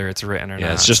liturgy, whether it's written or not.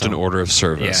 Yeah, it's just an order of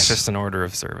service. Yeah, it's just an order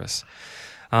of service.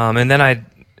 And then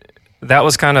that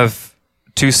was kind of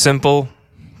too simple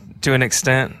to an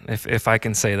extent, if I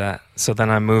can say that. So then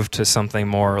I moved to something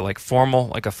more like formal,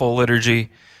 like a full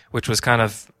liturgy, which was kind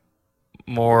of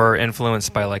more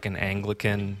influenced by like an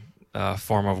Anglican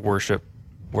form of worship,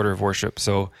 order of worship.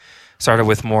 So started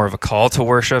with more of a call to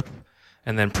worship,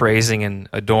 and then praising and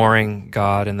adoring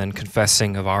God, and then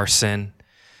confessing of our sin,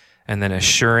 and then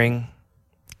assuring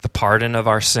the pardon of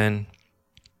our sin,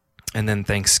 and then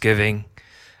thanksgiving,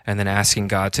 and then asking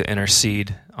God to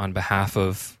intercede on behalf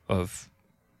of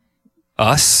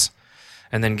us,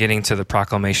 and then getting to the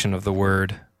proclamation of the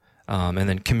word, and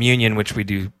then communion, which we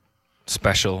do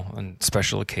on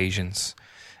special occasions,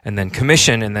 and then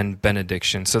commission, and then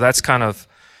benediction. So that's kind of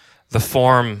the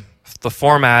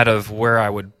format of where I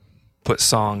would put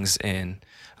songs in.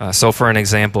 So for an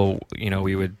example,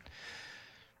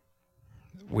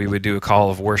 we would do a call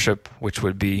of worship, which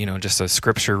would be, just a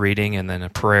scripture reading and then a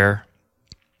prayer.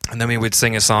 And then we would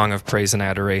sing a song of praise and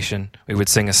adoration. We would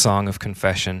sing a song of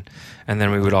confession. And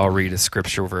then we would all read a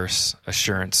scripture verse,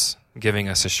 assurance, giving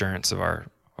us assurance of our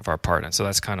pardon. So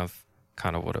that's kind of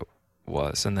what it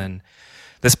was. And then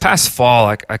this past fall,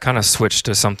 I kind of switched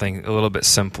to something a little bit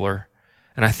simpler.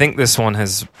 And I think this one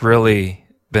has really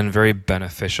been very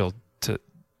beneficial to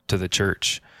the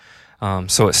church.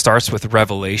 So it starts with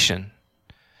revelation.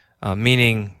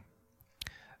 Meaning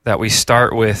that we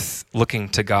start with looking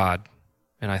to God.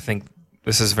 And I think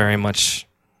this is very much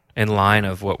in line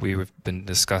of what we've been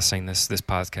discussing this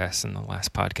podcast and the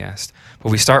last podcast.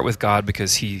 But we start with God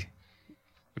because he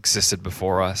existed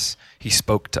before us. He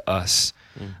spoke to us.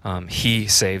 He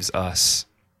saves us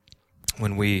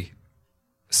when we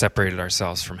separated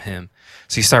ourselves from him.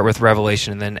 So you start with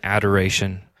revelation, and then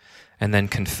adoration, and then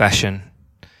confession,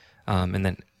 and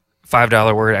then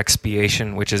 $5 word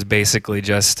expiation, which is basically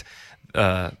just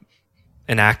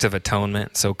an act of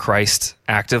atonement. So Christ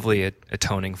actively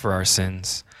atoning for our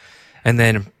sins. And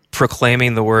then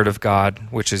proclaiming the word of God,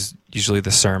 which is usually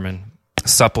the sermon.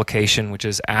 Supplication, which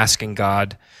is asking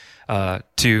God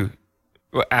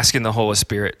asking the Holy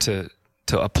Spirit to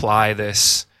apply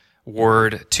this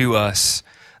word to us.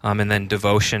 And then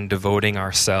devotion, devoting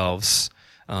ourselves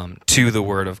to the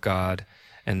word of God.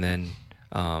 And then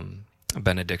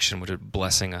benediction, which is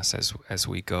blessing us as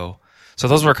we go. So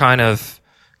those were kind of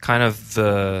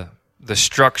the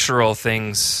structural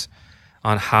things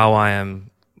on how I am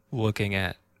looking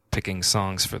at picking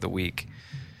songs for the week.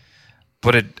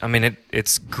 But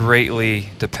it's greatly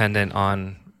dependent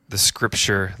on the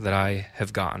scripture that I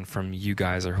have gotten from you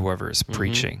guys or whoever is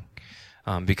preaching.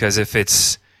 Because if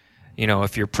it's,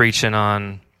 if you're preaching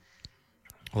on,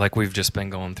 like we've just been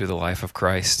going through the life of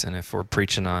Christ, and if we're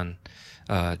preaching on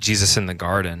Jesus in the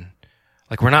garden,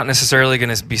 like we're not necessarily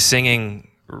going to be singing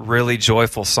really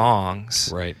joyful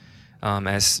songs, Right.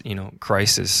 As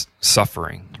Christ is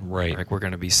suffering, Right. Like we're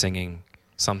going to be singing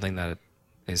something that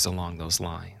is along those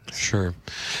lines. Sure.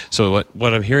 So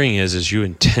what I'm hearing is you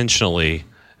intentionally,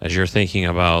 as you're thinking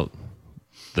about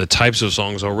the types of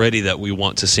songs already that we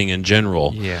want to sing in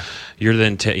general, Yeah. you're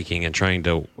then taking and trying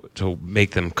to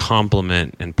make them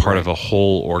complement and part of a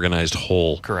whole, organized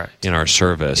whole. Correct. In our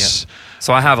service. Yeah.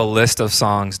 So I have a list of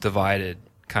songs divided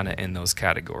kind of in those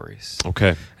categories.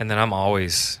 Okay. And then I'm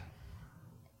always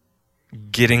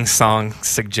getting song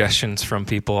suggestions from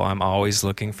people. I'm always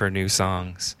looking for new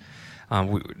songs.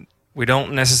 we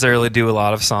don't necessarily do a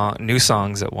lot of new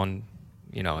songs at one,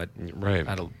 Right.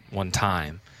 at one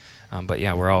time. But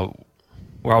yeah, we're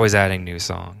always adding new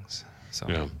songs. So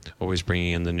Yeah, always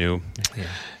bringing in the new. yeah.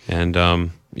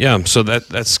 And so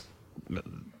that's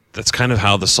kind of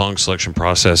how the song selection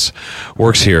process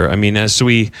works here. I mean, as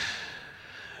we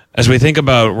think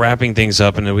about wrapping things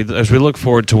up, and as we look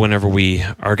forward to whenever we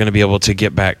are going to be able to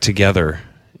get back together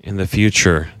in the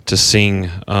future to sing,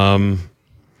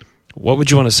 what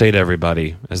would you want to say to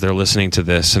everybody as they're listening to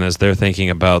this and as they're thinking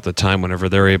about the time whenever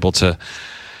they're able to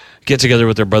get together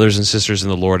with their brothers and sisters in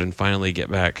the Lord and finally get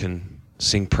back and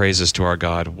sing praises to our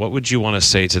God? What would you want to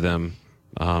say to them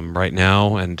right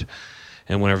now and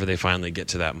whenever they finally get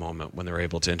to that moment when they're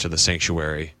able to enter the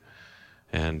sanctuary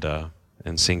and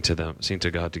sing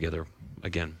to God together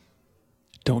again?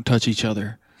 Don't touch each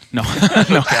other. No.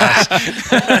 No, gosh.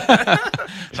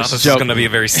 This is going to be a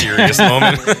very serious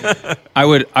moment. I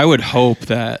would hope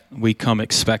that we come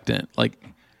expectant. Like,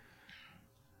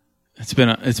 it's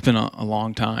been a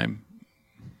long time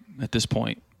at this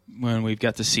point when we've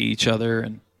got to see each other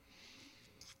and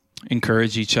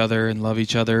encourage each other and love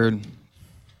each other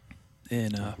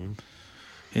and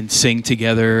sing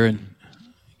together. And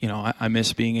I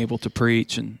miss being able to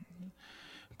preach, and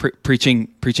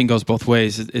preaching goes both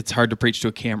ways. It's hard to preach to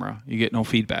a camera. You get no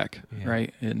feedback,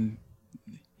 right? And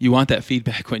you want that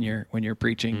feedback when you're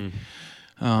preaching.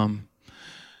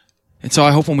 And so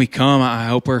I hope when we come, I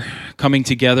hope we're coming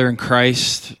together in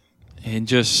Christ and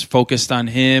just focused on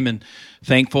Him and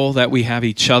thankful that we have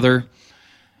each other.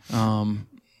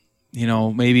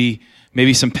 Maybe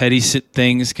some petty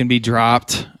things can be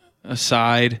dropped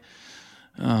aside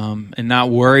and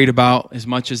not worried about as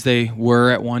much as they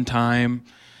were at one time.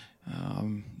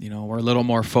 We're a little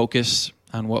more focused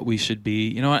on what we should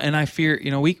be. And I fear,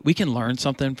 we can learn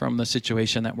something from the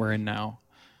situation that we're in now.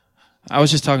 I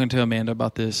was just talking to Amanda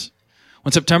about this.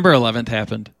 When September 11th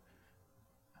happened,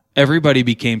 everybody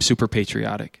became super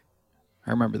patriotic.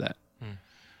 I remember that.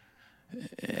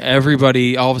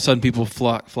 Everybody, all of a sudden, people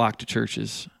flocked to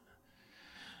churches.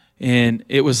 And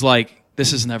it was like,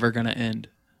 this is never going to end,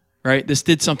 right? This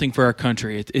did something for our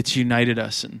country. It's united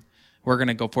us, and we're going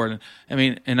to go for it.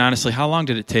 And honestly, how long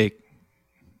did it take?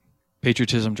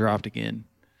 Patriotism dropped again.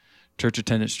 Church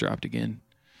attendance dropped again.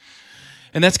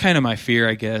 And that's kind of my fear,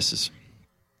 I guess, is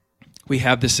we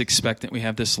have this we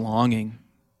have this longing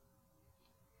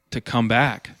to come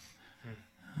back.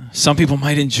 Some people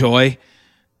might enjoy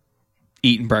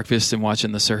eating breakfast and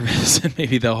watching the service, and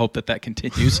maybe they'll hope that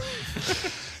continues.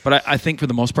 But I think for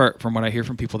the most part, from what I hear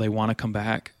from people, they want to come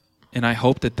back. And I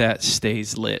hope that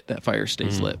stays lit, that fire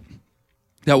stays lit.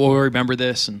 That we'll remember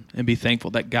this and be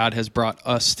thankful that God has brought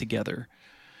us together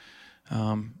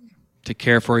to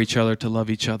care for each other, to love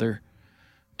each other,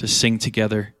 to sing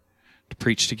together, to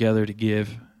preach together, to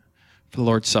give, for the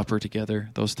Lord's Supper together,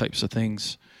 those types of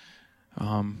things.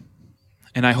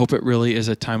 And I hope it really is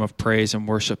a time of praise and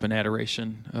worship and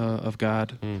adoration of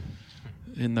God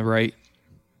in the right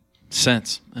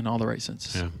sense, in all the right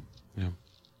senses. Yeah.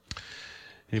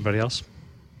 Anybody else?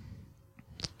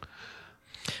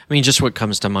 I mean, just what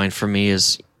comes to mind for me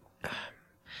is,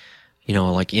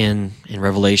 like in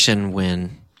Revelation,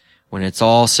 when it's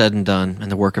all said and done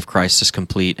and the work of Christ is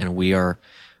complete and we are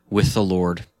with the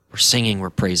Lord, we're singing, we're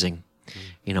praising,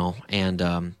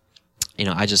 and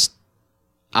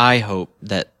I hope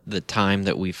that the time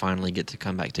that we finally get to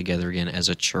come back together again as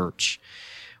a church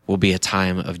will be a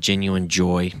time of genuine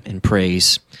joy and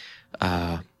praise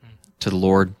to the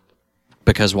Lord,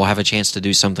 because we'll have a chance to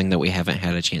do something that we haven't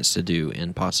had a chance to do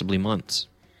in possibly months,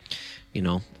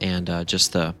 and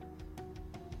just the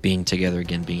being together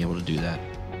again, being able to do that.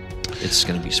 It's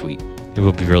going to be sweet. It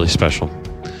will be really special.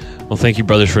 Well, thank you,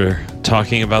 brothers, for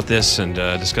talking about this and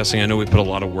discussing. I know we put a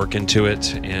lot of work into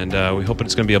it, and we hope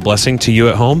it's going to be a blessing to you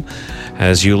at home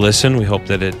as you listen. We hope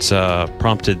that it's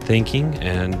prompted thinking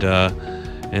and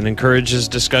encourages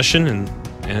discussion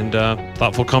and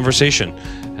thoughtful conversation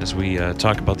as we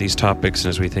talk about these topics and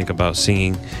as we think about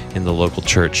singing in the local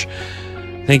church.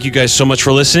 Thank you guys so much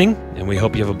for listening, and we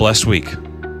hope you have a blessed week.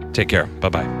 Take care.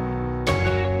 Bye-bye.